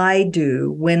can I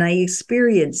do when I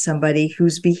experience somebody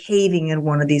who's behaving in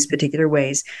one of these particular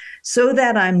ways so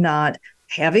that I'm not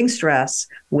having stress,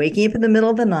 waking up in the middle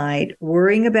of the night,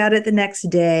 worrying about it the next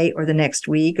day or the next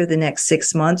week or the next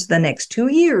 6 months, the next 2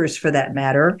 years for that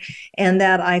matter, and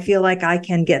that I feel like I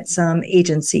can get some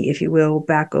agency, if you will,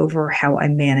 back over how I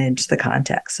manage the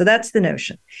context. So that's the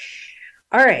notion.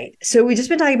 All right. So we've just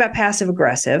been talking about passive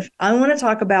aggressive. I want to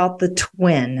talk about the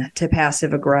twin to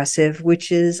passive aggressive,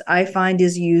 which is, I find,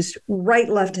 is used right,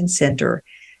 left, and center.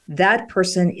 That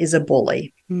person is a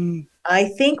bully. I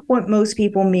think what most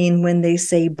people mean when they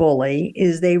say bully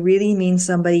is they really mean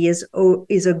somebody is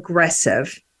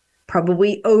aggressive,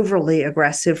 probably overly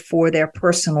aggressive for their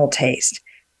personal taste.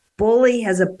 Bully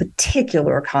has a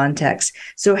particular context.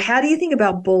 So how do you think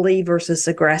about bully versus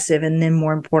aggressive? And then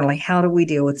more importantly, how do we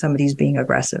deal with somebody who's being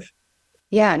aggressive?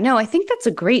 Yeah, no, I think that's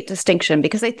a great distinction,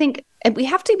 because I think we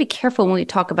have to be careful when we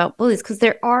talk about bullies, because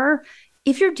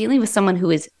if you're dealing with someone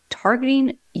who is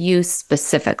targeting you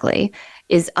specifically,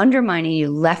 is undermining you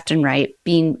left and right,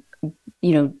 being,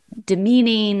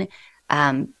 demeaning,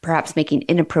 perhaps making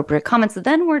inappropriate comments,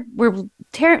 then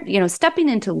we're stepping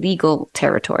into legal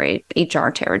territory, HR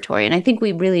territory. And I think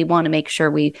we really want to make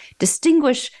sure we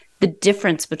distinguish the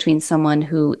difference between someone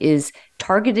who is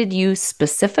targeted you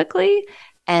specifically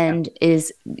and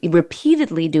is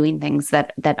repeatedly doing things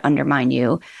that undermine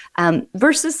you,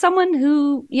 versus someone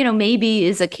who, maybe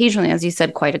is occasionally, as you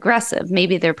said, quite aggressive.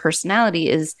 Maybe their personality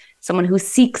is someone who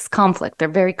seeks conflict. They're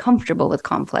very comfortable with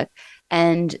conflict,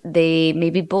 and they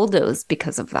maybe bulldoze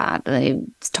because of that. They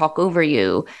talk over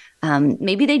you.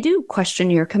 Maybe they do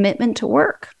question your commitment to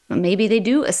work. Maybe they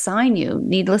do assign you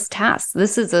needless tasks.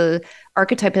 This is a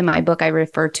archetype in my book I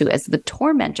refer to as the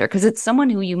tormentor, because it's someone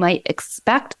who you might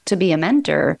expect to be a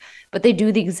mentor, but they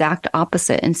do the exact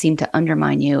opposite and seem to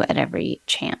undermine you at every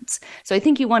chance. So I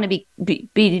think you want to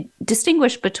be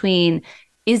distinguished between,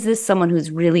 is this someone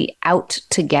who's really out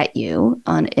to get you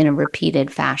in a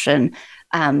repeated fashion,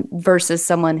 versus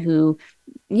someone who,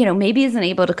 maybe isn't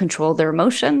able to control their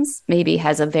emotions, maybe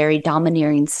has a very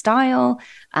domineering style,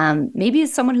 maybe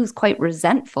is someone who's quite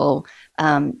resentful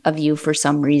of you for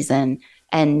some reason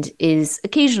and is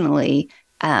occasionally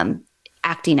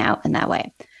acting out in that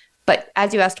way. But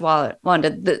as you asked, Wanda,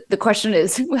 the question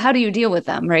is, how do you deal with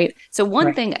them, right? So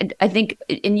one thing I think,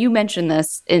 and you mentioned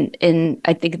this, in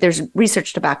I think there's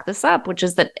research to back this up, which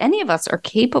is that any of us are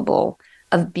capable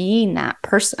of being that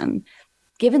person,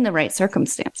 given the right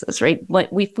circumstances, right?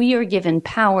 If we are given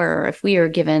power, if we are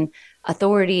given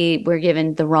authority, we're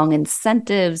given the wrong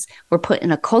incentives, we're put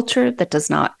in a culture that does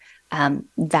not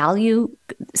value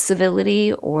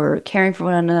civility or caring for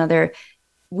one another,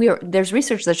 there's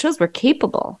research that shows we're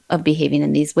capable of behaving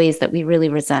in these ways that we really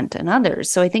resent in others.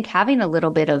 So I think having a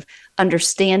little bit of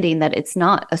understanding that it's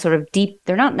not a sort of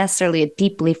they're not necessarily a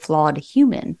deeply flawed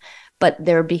human, but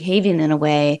they're behaving in a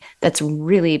way that's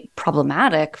really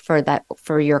problematic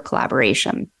for your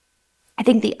collaboration. I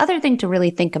think the other thing to really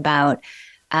think about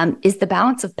is the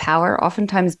balance of power.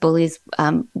 Oftentimes bullies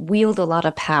wield a lot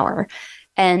of power.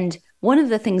 And one of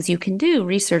the things you can do,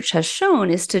 research has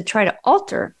shown, is to try to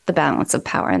alter the balance of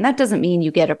power. And that doesn't mean you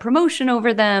get a promotion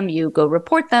over them, you go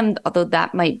report them, although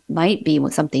that might be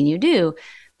something you do.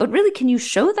 But really, can you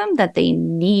show them that they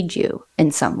need you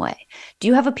in some way? Do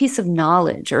you have a piece of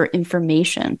knowledge or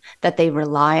information that they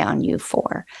rely on you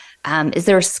for? Is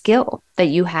there a skill that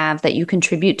you have that you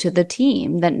contribute to the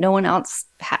team that no one else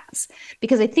has?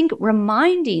 Because I think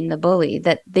reminding the bully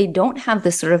that they don't have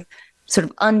this sort of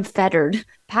unfettered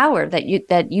power that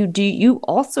you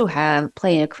also have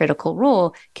playing a critical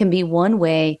role can be one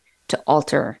way to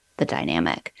alter the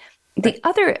dynamic. The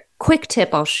other quick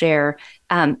tip I'll share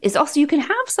is also you can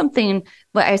have something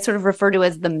what I sort of refer to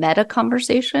as the meta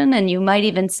conversation. And you might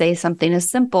even say something as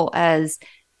simple as,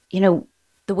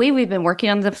 the way we've been working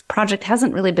on this project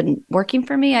hasn't really been working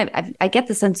for me. I get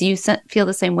the sense you feel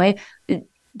the same way. Do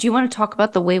you want to talk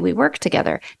about the way we work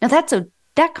together? Now,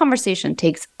 that conversation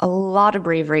takes a lot of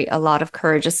bravery, a lot of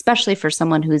courage, especially for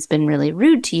someone who's been really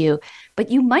rude to you. But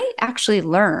you might actually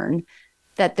learn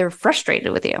that they're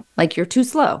frustrated with you, like you're too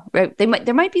slow, right?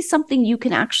 There might be something you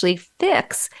can actually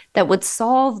fix that would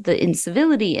solve the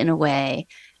incivility in a way.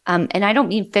 And I don't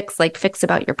mean fix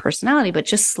about your personality, but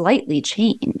just slightly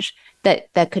change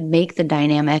that could make the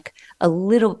dynamic at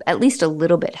least a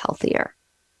little bit healthier.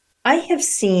 I have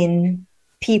seen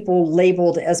people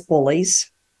labeled as bullies,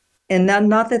 and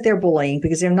not that they're bullying,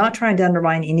 because they're not trying to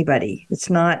undermine anybody. It's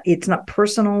not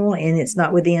personal, and it's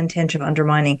not with the intention of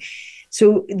undermining.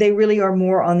 So they really are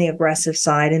more on the aggressive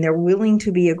side, and they're willing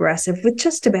to be aggressive with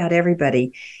just about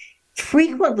everybody.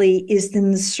 Frequently is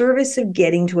in the service of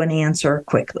getting to an answer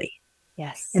quickly.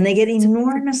 Yes. And they get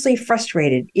enormously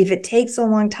frustrated if it takes a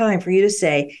long time for you to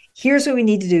say, here's what we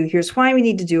need to do, here's why we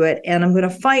need to do it, and I'm going to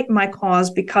fight my cause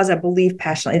because I believe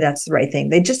passionately that's the right thing.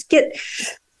 They just get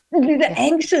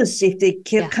anxious if they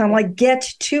can kind of like get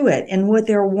to it. And what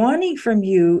they're wanting from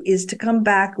you is to come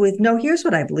back with, no, here's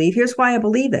what I believe, here's why I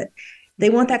believe it. They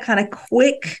want that kind of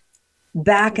quick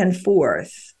back and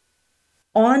forth,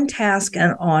 on task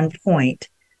and on point.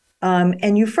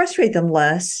 And you frustrate them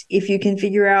less if you can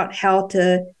figure out how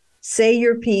to say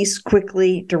your piece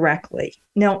quickly, directly.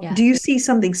 Now, do you see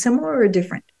something similar or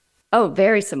different? Oh,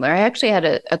 very similar. I actually had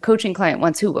a coaching client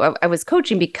once who I was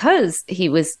coaching because he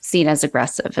was seen as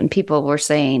aggressive, and people were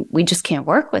saying, we just can't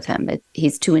work with him.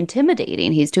 He's too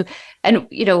intimidating. And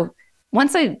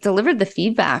once I delivered the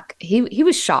feedback, he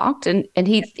was shocked, and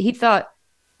he thought,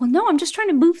 well, no, I'm just trying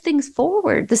to move things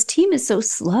forward. This team is so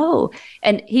slow.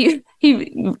 And he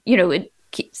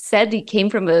said he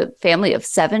came from a family of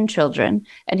 7 children,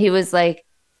 and he was like,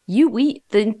 the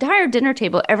entire dinner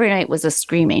table every night was a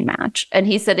screaming match. And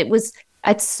he said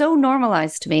it's so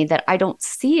normalized to me that I don't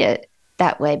see it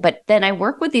that way. But then I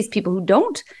work with these people who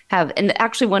don't have, and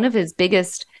actually one of his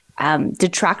biggest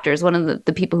detractors, one of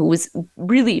the people who was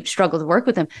really struggled to work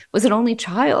with him, was an only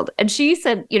child. And she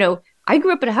said, I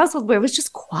grew up in a household where it was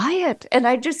just quiet, and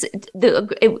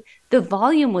the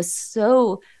volume was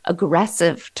so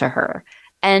aggressive to her.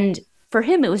 And for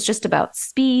him, it was just about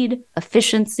speed,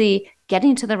 efficiency,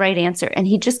 getting to the right answer. And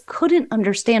he just couldn't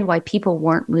understand why people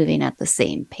weren't moving at the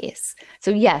same pace.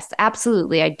 So yes,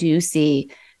 absolutely. I do see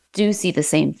the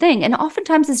same thing. And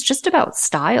oftentimes it's just about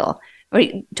style,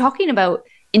 right? Talking about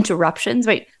interruptions,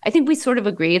 right? I think we sort of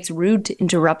agree it's rude to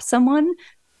interrupt someone,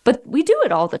 but we do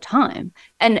it all the time.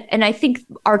 And I think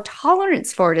our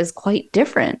tolerance for it is quite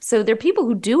different. So there are people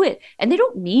who do it and they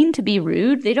don't mean to be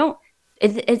rude.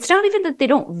 It's not even that they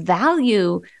don't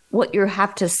value what you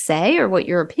have to say or what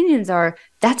your opinions are.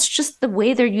 That's just the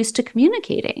way they're used to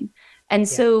communicating. And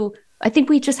so I think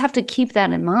we just have to keep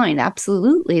that in mind.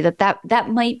 Absolutely. That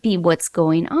might be what's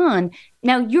going on.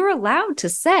 Now, you're allowed to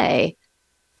say,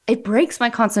 it breaks my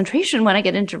concentration when I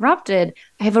get interrupted.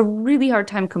 I have a really hard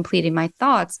time completing my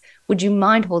thoughts. Would you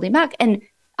mind holding back? And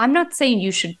I'm not saying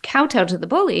you should kowtow to the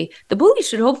bully. The bully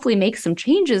should hopefully make some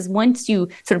changes once you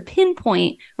sort of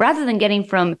pinpoint, rather than getting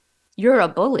from you're a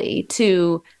bully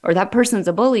to, or that person's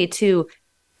a bully, to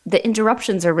the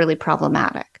interruptions are really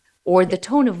problematic, or the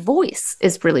tone of voice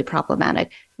is really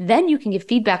problematic. Then you can give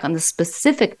feedback on the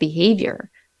specific behavior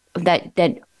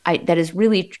that is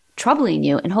really troubling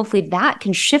you. And hopefully that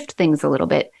can shift things a little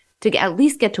bit to at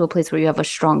least get to a place where you have a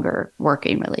stronger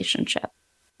working relationship.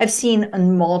 I've seen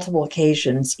on multiple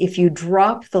occasions, if you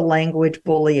drop the language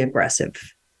bully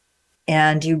aggressive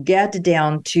and you get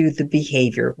down to the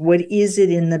behavior, what is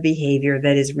it in the behavior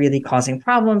that is really causing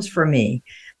problems for me?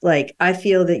 Like, I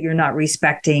feel that you're not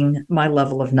respecting my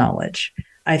level of knowledge.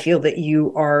 I feel that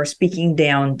you are speaking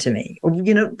down to me.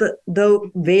 Though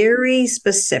very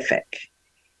specific,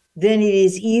 then it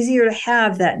is easier to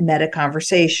have that meta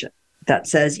conversation that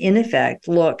says, in effect,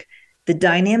 look, the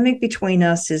dynamic between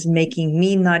us is making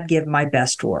me not give my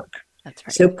best work. That's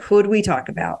right. So could we talk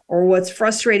about, or what's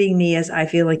frustrating me is I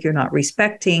feel like you're not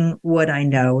respecting what I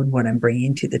know and what I'm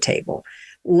bringing to the table.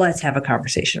 Let's have a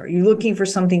conversation. Are you looking for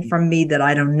something from me that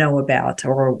I don't know about?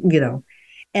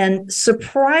 And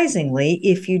surprisingly,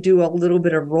 if you do a little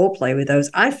bit of role play with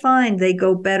those, I find they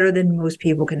go better than most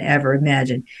people can ever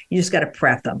imagine. You just got to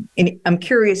prep them. And I'm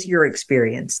curious your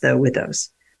experience, though, with those.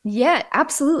 Yeah,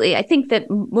 absolutely. I think that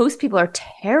most people are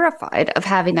terrified of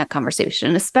having that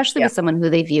conversation, especially with someone who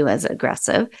they view as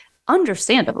aggressive,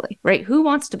 understandably, right? Who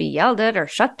wants to be yelled at or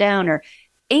shut down?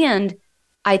 And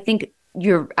I think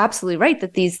you're absolutely right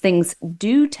that these things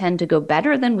do tend to go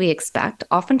better than we expect.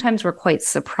 Oftentimes we're quite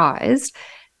surprised.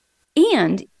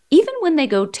 And even when they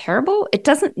go terrible, it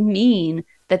doesn't mean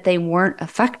that they weren't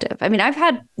effective. I mean, I've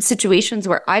had situations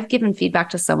where I've given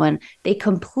feedback to someone, they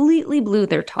completely blew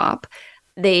their top.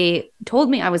 They told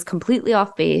me I was completely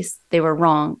off base. They were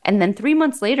wrong. And then 3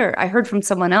 months later, I heard from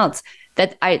someone else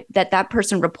that that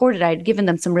person reported I had given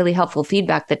them some really helpful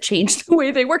feedback that changed the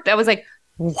way they worked. I was like,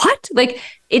 what? Like,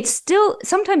 it's still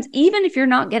sometimes, even if you're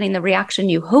not getting the reaction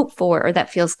you hope for or that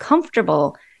feels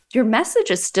comfortable, your message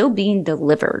is still being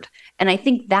delivered. And I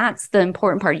think that's the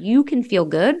important part. You can feel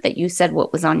good that you said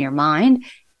what was on your mind.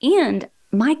 And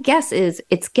my guess is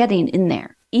it's getting in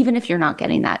there, even if you're not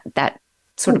getting that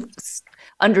sort of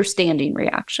understanding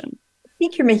reaction. I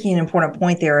think you're making an important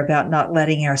point there about not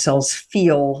letting ourselves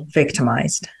feel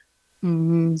victimized.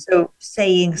 Mm-hmm. So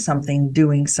saying something,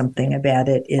 doing something about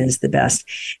it is the best.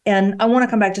 And I want to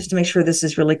come back just to make sure this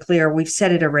is really clear. We've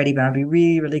said it already, but I'll be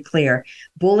really, really clear.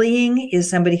 Bullying is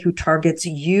somebody who targets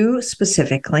you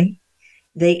specifically.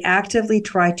 They actively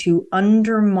try to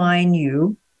undermine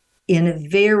you in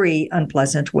very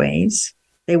unpleasant ways.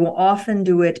 They will often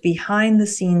do it behind the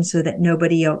scenes so that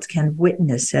nobody else can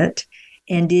witness it.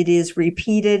 And it is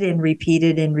repeated and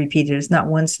repeated and repeated. It's not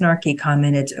one snarky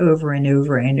comment. It's over and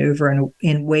over and over and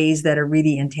in ways that are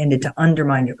really intended to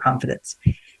undermine your confidence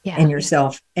in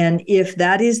yourself. And if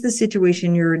that is the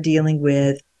situation you're dealing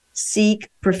with, seek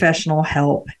professional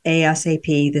help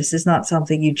ASAP. This is not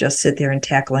something you just sit there and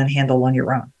tackle and handle on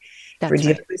your own. If you're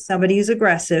dealing with somebody who's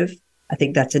aggressive, I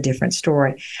think that's a different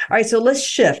story. All right, so let's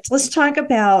shift. Let's talk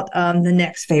about the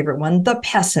next favorite one, the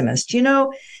pessimist. You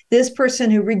know, this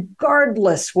person who,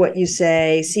 regardless what you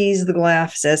say, sees the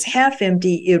glass as half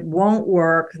empty, it won't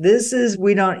work.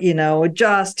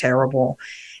 Just terrible.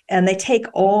 And they take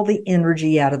all the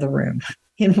energy out of the room,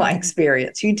 in my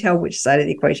experience. You can tell which side of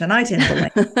the equation I tend to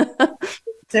lean.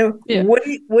 So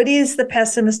what is the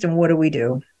pessimist and what do we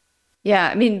do? Yeah,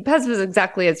 I mean, pessimist is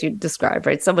exactly as you described,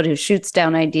 right? Someone who shoots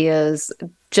down ideas,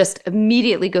 just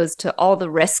immediately goes to all the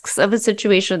risks of a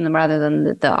situation rather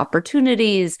than the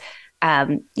opportunities.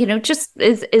 Just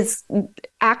is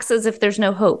acts as if there's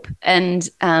no hope, and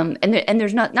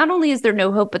there's not only is there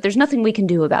no hope, but there's nothing we can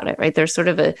do about it, right? There's sort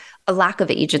of a lack of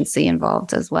agency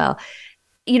involved as well.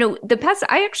 You know,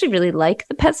 I actually really like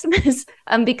the pessimist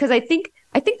because I think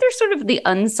they're sort of the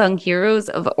unsung heroes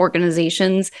of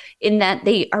organizations in that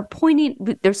they are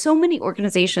there's so many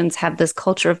organizations have this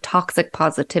culture of toxic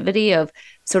positivity of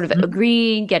sort of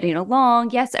agreeing, getting along.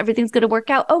 Yes, everything's going to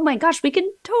work out. Oh my gosh, we can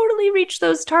totally reach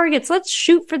those targets. Let's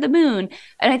shoot for the moon.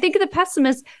 And I think the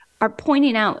pessimists are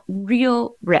pointing out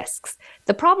real risks.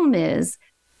 The problem is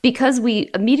because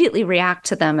we immediately react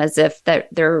to them as if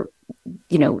they're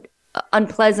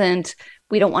unpleasant.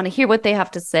 We don't want to hear what they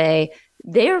have to say.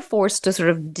 They're forced to sort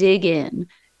of dig in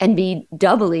and be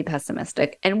doubly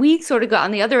pessimistic. And we sort of go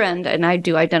on the other end, and I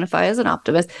do identify as an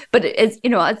optimist, but it's,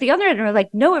 at the other end, we're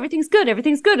like, no, everything's good.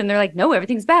 And they're like, no,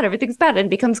 everything's bad. And it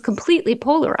becomes completely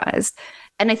polarized.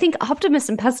 And I think optimists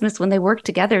and pessimists, when they work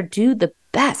together, do the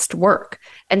best work.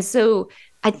 And so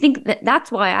I think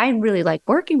that's why I really like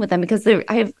working with them, because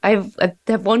I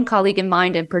have one colleague in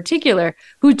mind in particular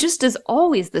who just is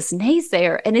always this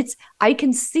naysayer. And I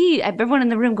can see everyone in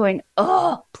the room going,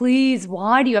 oh, please,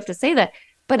 why do you have to say that?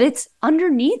 But it's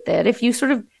underneath it. If you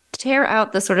sort of tear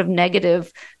out the sort of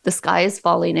negative, the sky is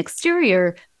falling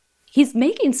exterior, he's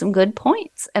making some good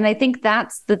points. And I think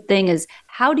that's the thing is,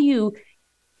 how do you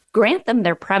grant them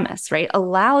their premise, right?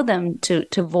 Allow them to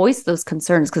voice those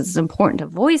concerns because it's important to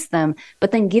voice them,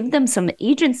 but then give them some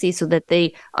agency so that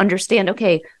they understand,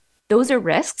 okay, those are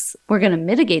risks. We're going to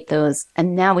mitigate those.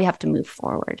 And now we have to move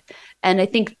forward. And I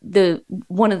think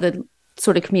one of the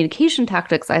sort of communication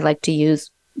tactics I like to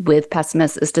use with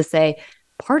pessimists is to say,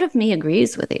 part of me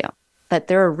agrees with you that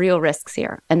there are real risks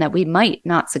here and that we might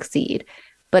not succeed.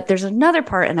 But there's another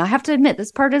part, and I have to admit,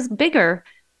 this part is bigger,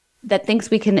 that thinks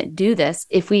we can do this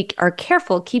if we are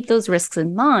careful, keep those risks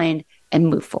in mind and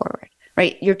move forward,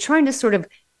 right? You're trying to sort of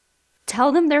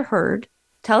tell them they're heard,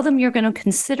 tell them you're going to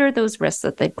consider those risks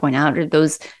that they point out or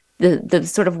those, the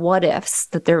sort of what ifs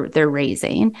that they're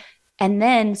raising, and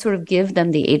then sort of give them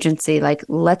the agency, like,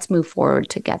 let's move forward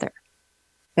together.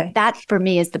 Okay. That for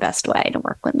me is the best way to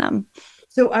work with them.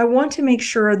 So I want to make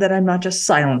sure that I'm not just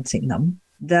silencing them,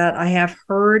 that I have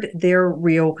heard their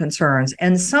real concerns.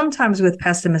 And sometimes with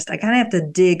pessimists, I kind of have to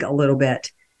dig a little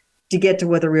bit to get to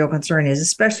what the real concern is,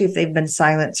 especially if they've been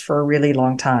silenced for a really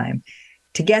long time,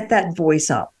 to get that voice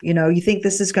up. You think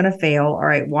this is going to fail. All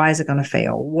right, why is it going to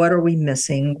fail? What are we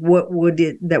missing? What would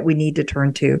it that we need to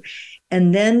turn to?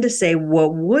 And then to say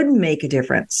what would make a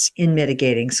difference in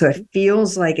mitigating. So it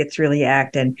feels like it's really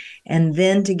acting. And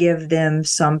then to give them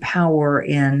some power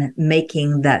in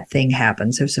making that thing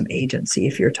happen. So some agency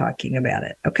if you're talking about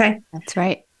it. Okay. That's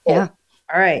right. Yeah.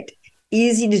 All right.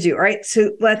 Easy to do. All right.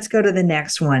 So let's go to the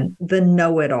next one. The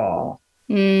know-it-all.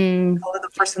 Or the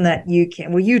person that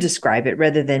you describe it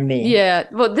rather than me. Yeah.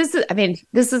 Well, this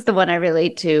is the one I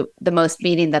relate to the most,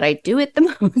 meaning that I do it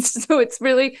the most. So it's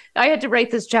really, I had to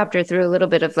write this chapter through a little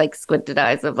bit of like squinted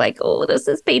eyes of like, oh, this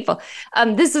is painful.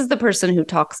 This is the person who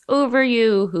talks over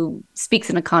you, who speaks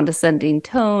in a condescending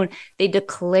tone. They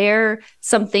declare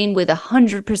something with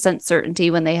 100%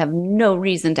 certainty when they have no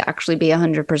reason to actually be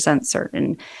 100%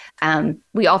 certain.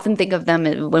 We often think of them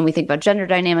when we think about gender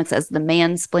dynamics as the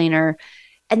mansplainer.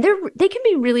 And they can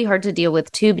be really hard to deal with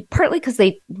too, partly because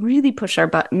they really push our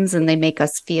buttons and they make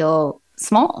us feel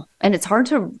small. And it's hard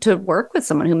to work with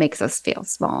someone who makes us feel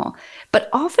small. But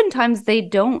oftentimes they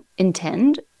don't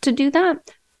intend to do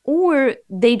that, or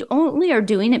they only are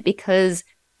doing it because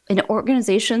in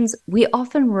organizations, we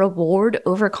often reward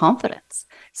overconfidence.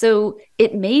 So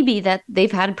it may be that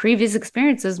they've had previous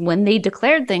experiences when they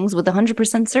declared things with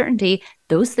 100% certainty,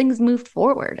 those things moved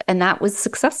forward, and that was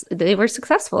success. They were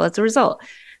successful as a result.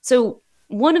 So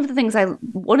one of the things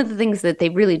that they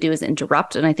really do is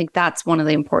interrupt, and I think that's one of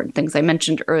the important things I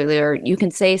mentioned earlier. You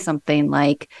can say something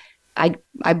like, I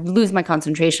lose my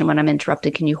concentration when I'm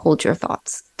interrupted. Can you hold your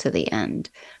thoughts to the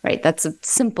end? Right? That's a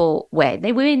simple way.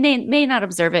 They may not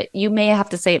observe it. You may have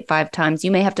to say it 5 times. You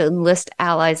may have to enlist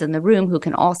allies in the room who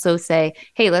can also say,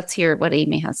 hey, let's hear what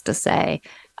Amy has to say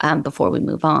before we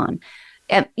move on.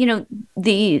 And,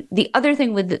 the other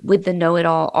thing with the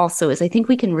know-it-all also is I think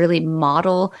we can really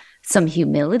model some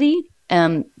humility.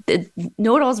 The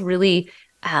know-it-alls really...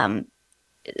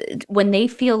 when they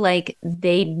feel like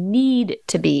they need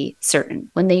to be certain,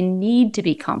 when they need to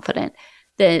be confident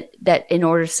that in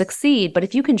order to succeed. But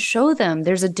if you can show them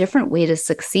there's a different way to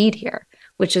succeed here,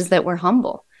 which is that we're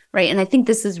humble, right? And I think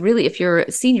this is really, if you're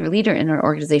a senior leader in an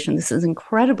organization, this is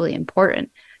incredibly important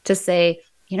to say,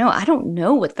 I don't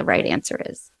know what the right answer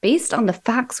is. Based on the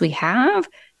facts we have,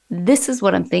 this is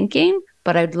what I'm thinking,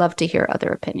 but I'd love to hear other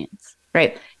opinions,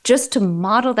 right? Just to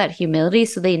model that humility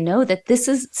so they know that this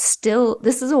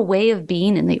is a way of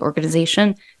being in the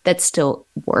organization that still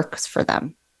works for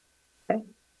them. Okay.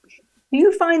 Do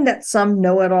you find that some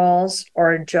know-it-alls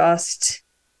are just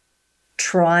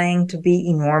trying to be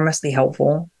enormously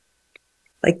helpful?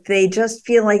 Like they just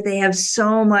feel like they have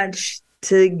so much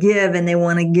to give and they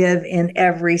want to give in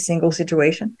every single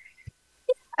situation?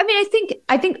 I mean,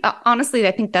 I think honestly,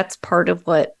 I think that's part of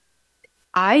what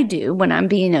I do when I'm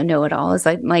being a know-it-all is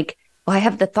I'm like, well, I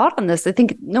have the thought on this. I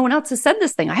think no one else has said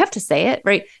this thing. I have to say it,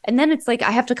 right? And then it's like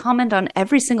I have to comment on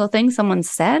every single thing someone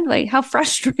said. Like, how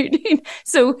frustrating.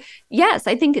 So yes,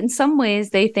 I think in some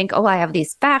ways they think, oh, I have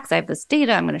these facts. I have this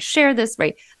data. I'm going to share this,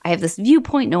 right? I have this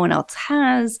viewpoint no one else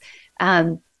has.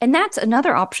 And that's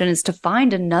another option, is to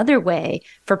find another way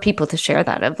for people to share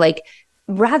that, of like,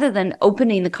 rather than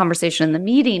opening the conversation in the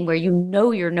meeting where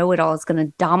your know-it-all is going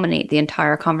to dominate the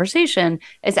entire conversation,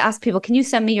 is ask people, can you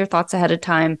send me your thoughts ahead of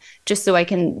time just so I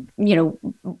can,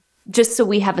 just so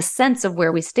we have a sense of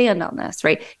where we stand on this,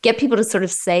 right? Get people to sort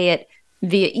of say it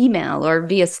via email or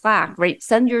via Slack, right?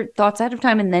 Send your thoughts ahead of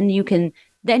time, and then you can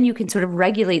sort of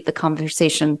regulate the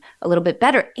conversation a little bit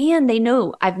better. And they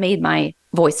know I've made my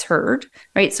voice heard,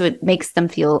 right? So it makes them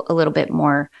feel a little bit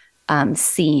more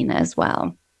seen as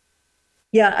well.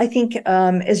 Yeah, I think,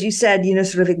 as you said,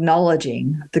 sort of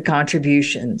acknowledging the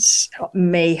contributions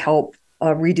may help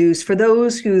reduce, for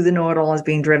those who the know-it-all is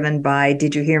being driven by,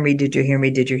 did you hear me? Did you hear me?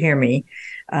 Did you hear me?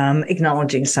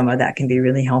 Acknowledging some of that can be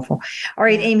really helpful. All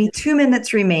right, Amy, 2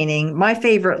 minutes remaining. My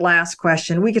favorite last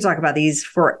question. We could talk about these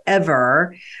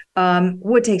forever.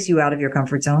 What takes you out of your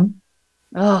comfort zone?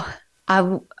 Oh,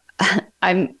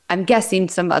 I'm guessing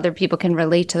some other people can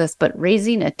relate to this, but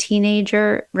raising a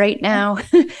teenager right now,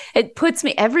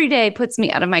 every day puts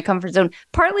me out of my comfort zone,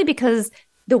 partly because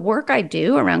the work I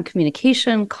do around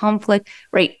communication, conflict,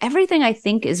 right? Everything I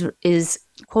think is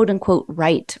quote unquote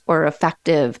right or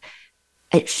effective.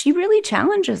 She really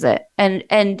challenges it. And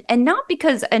not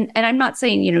because, and I'm not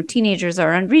saying, teenagers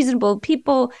are unreasonable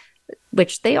people,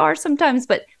 which they are sometimes,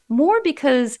 but more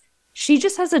because she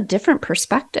just has a different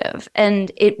perspective,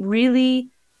 and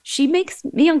she makes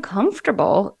me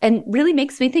uncomfortable and really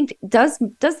makes me think, does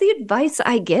the advice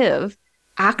I give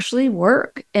actually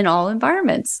work in all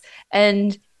environments?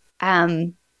 And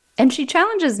she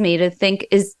challenges me to think,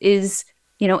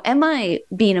 am I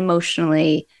being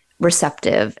emotionally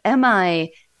receptive? Am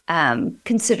I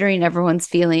considering everyone's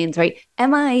feelings, right?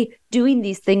 Am I doing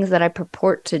these things that I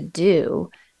purport to do?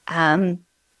 Am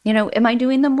I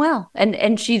doing them well? And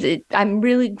I'm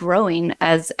really growing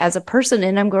as a person,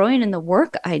 and I'm growing in the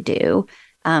work I do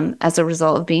as a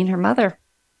result of being her mother.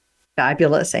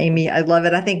 Fabulous, Amy. I love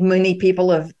it. I think many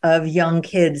people of young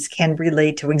kids can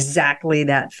relate to exactly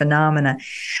that phenomena.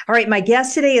 All right, my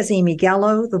guest today is Amy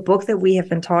Gallo. The book that we have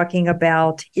been talking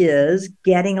about is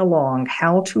Getting Along,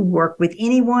 How to Work with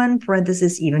Anyone,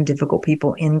 parenthesis, even difficult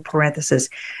people, in parenthesis.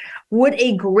 What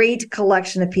a great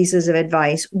collection of pieces of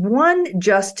advice. One,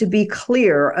 just to be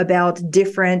clear about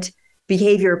different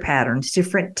behavior patterns,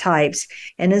 different types.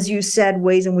 And as you said,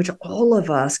 ways in which all of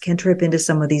us can trip into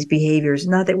some of these behaviors.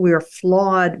 Not that we're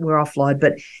all flawed,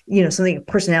 but something,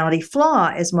 personality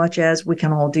flaw, as much as we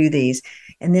can all do these.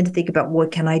 And then to think about,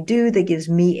 what can I do that gives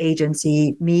me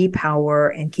agency, me power,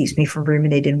 and keeps me from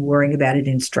ruminating and worrying about it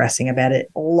and stressing about it.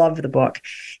 Love the book.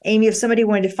 Amy, if somebody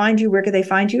wanted to find you, where could they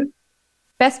find you?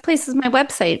 Best place is my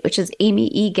website, which is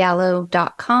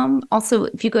amyegallo.com. Also,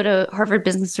 if you go to Harvard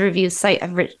Business Review's site,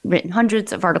 I've written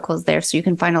hundreds of articles there, so you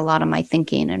can find a lot of my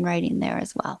thinking and writing there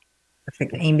as well.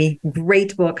 Perfect, Amy.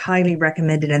 Great book, highly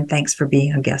recommended, and thanks for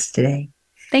being a guest today.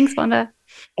 Thanks, Wanda.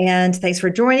 And thanks for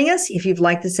joining us. If you've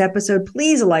liked this episode,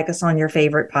 please like us on your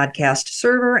favorite podcast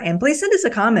server, and please send us a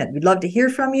comment. We'd love to hear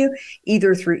from you,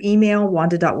 either through email,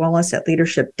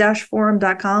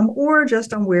 wanda.wallace@leadership-forum.com, or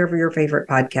just on wherever your favorite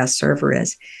podcast server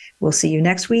is. We'll see you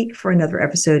next week for another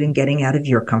episode in Getting Out of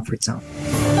Your Comfort Zone.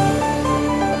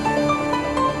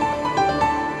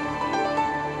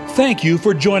 Thank you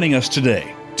for joining us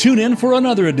today. Tune in for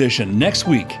another edition next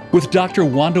week with Dr.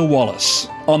 Wanda Wallace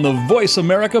on the Voice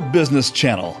America Business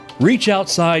Channel. Reach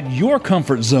outside your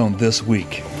comfort zone this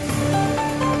week.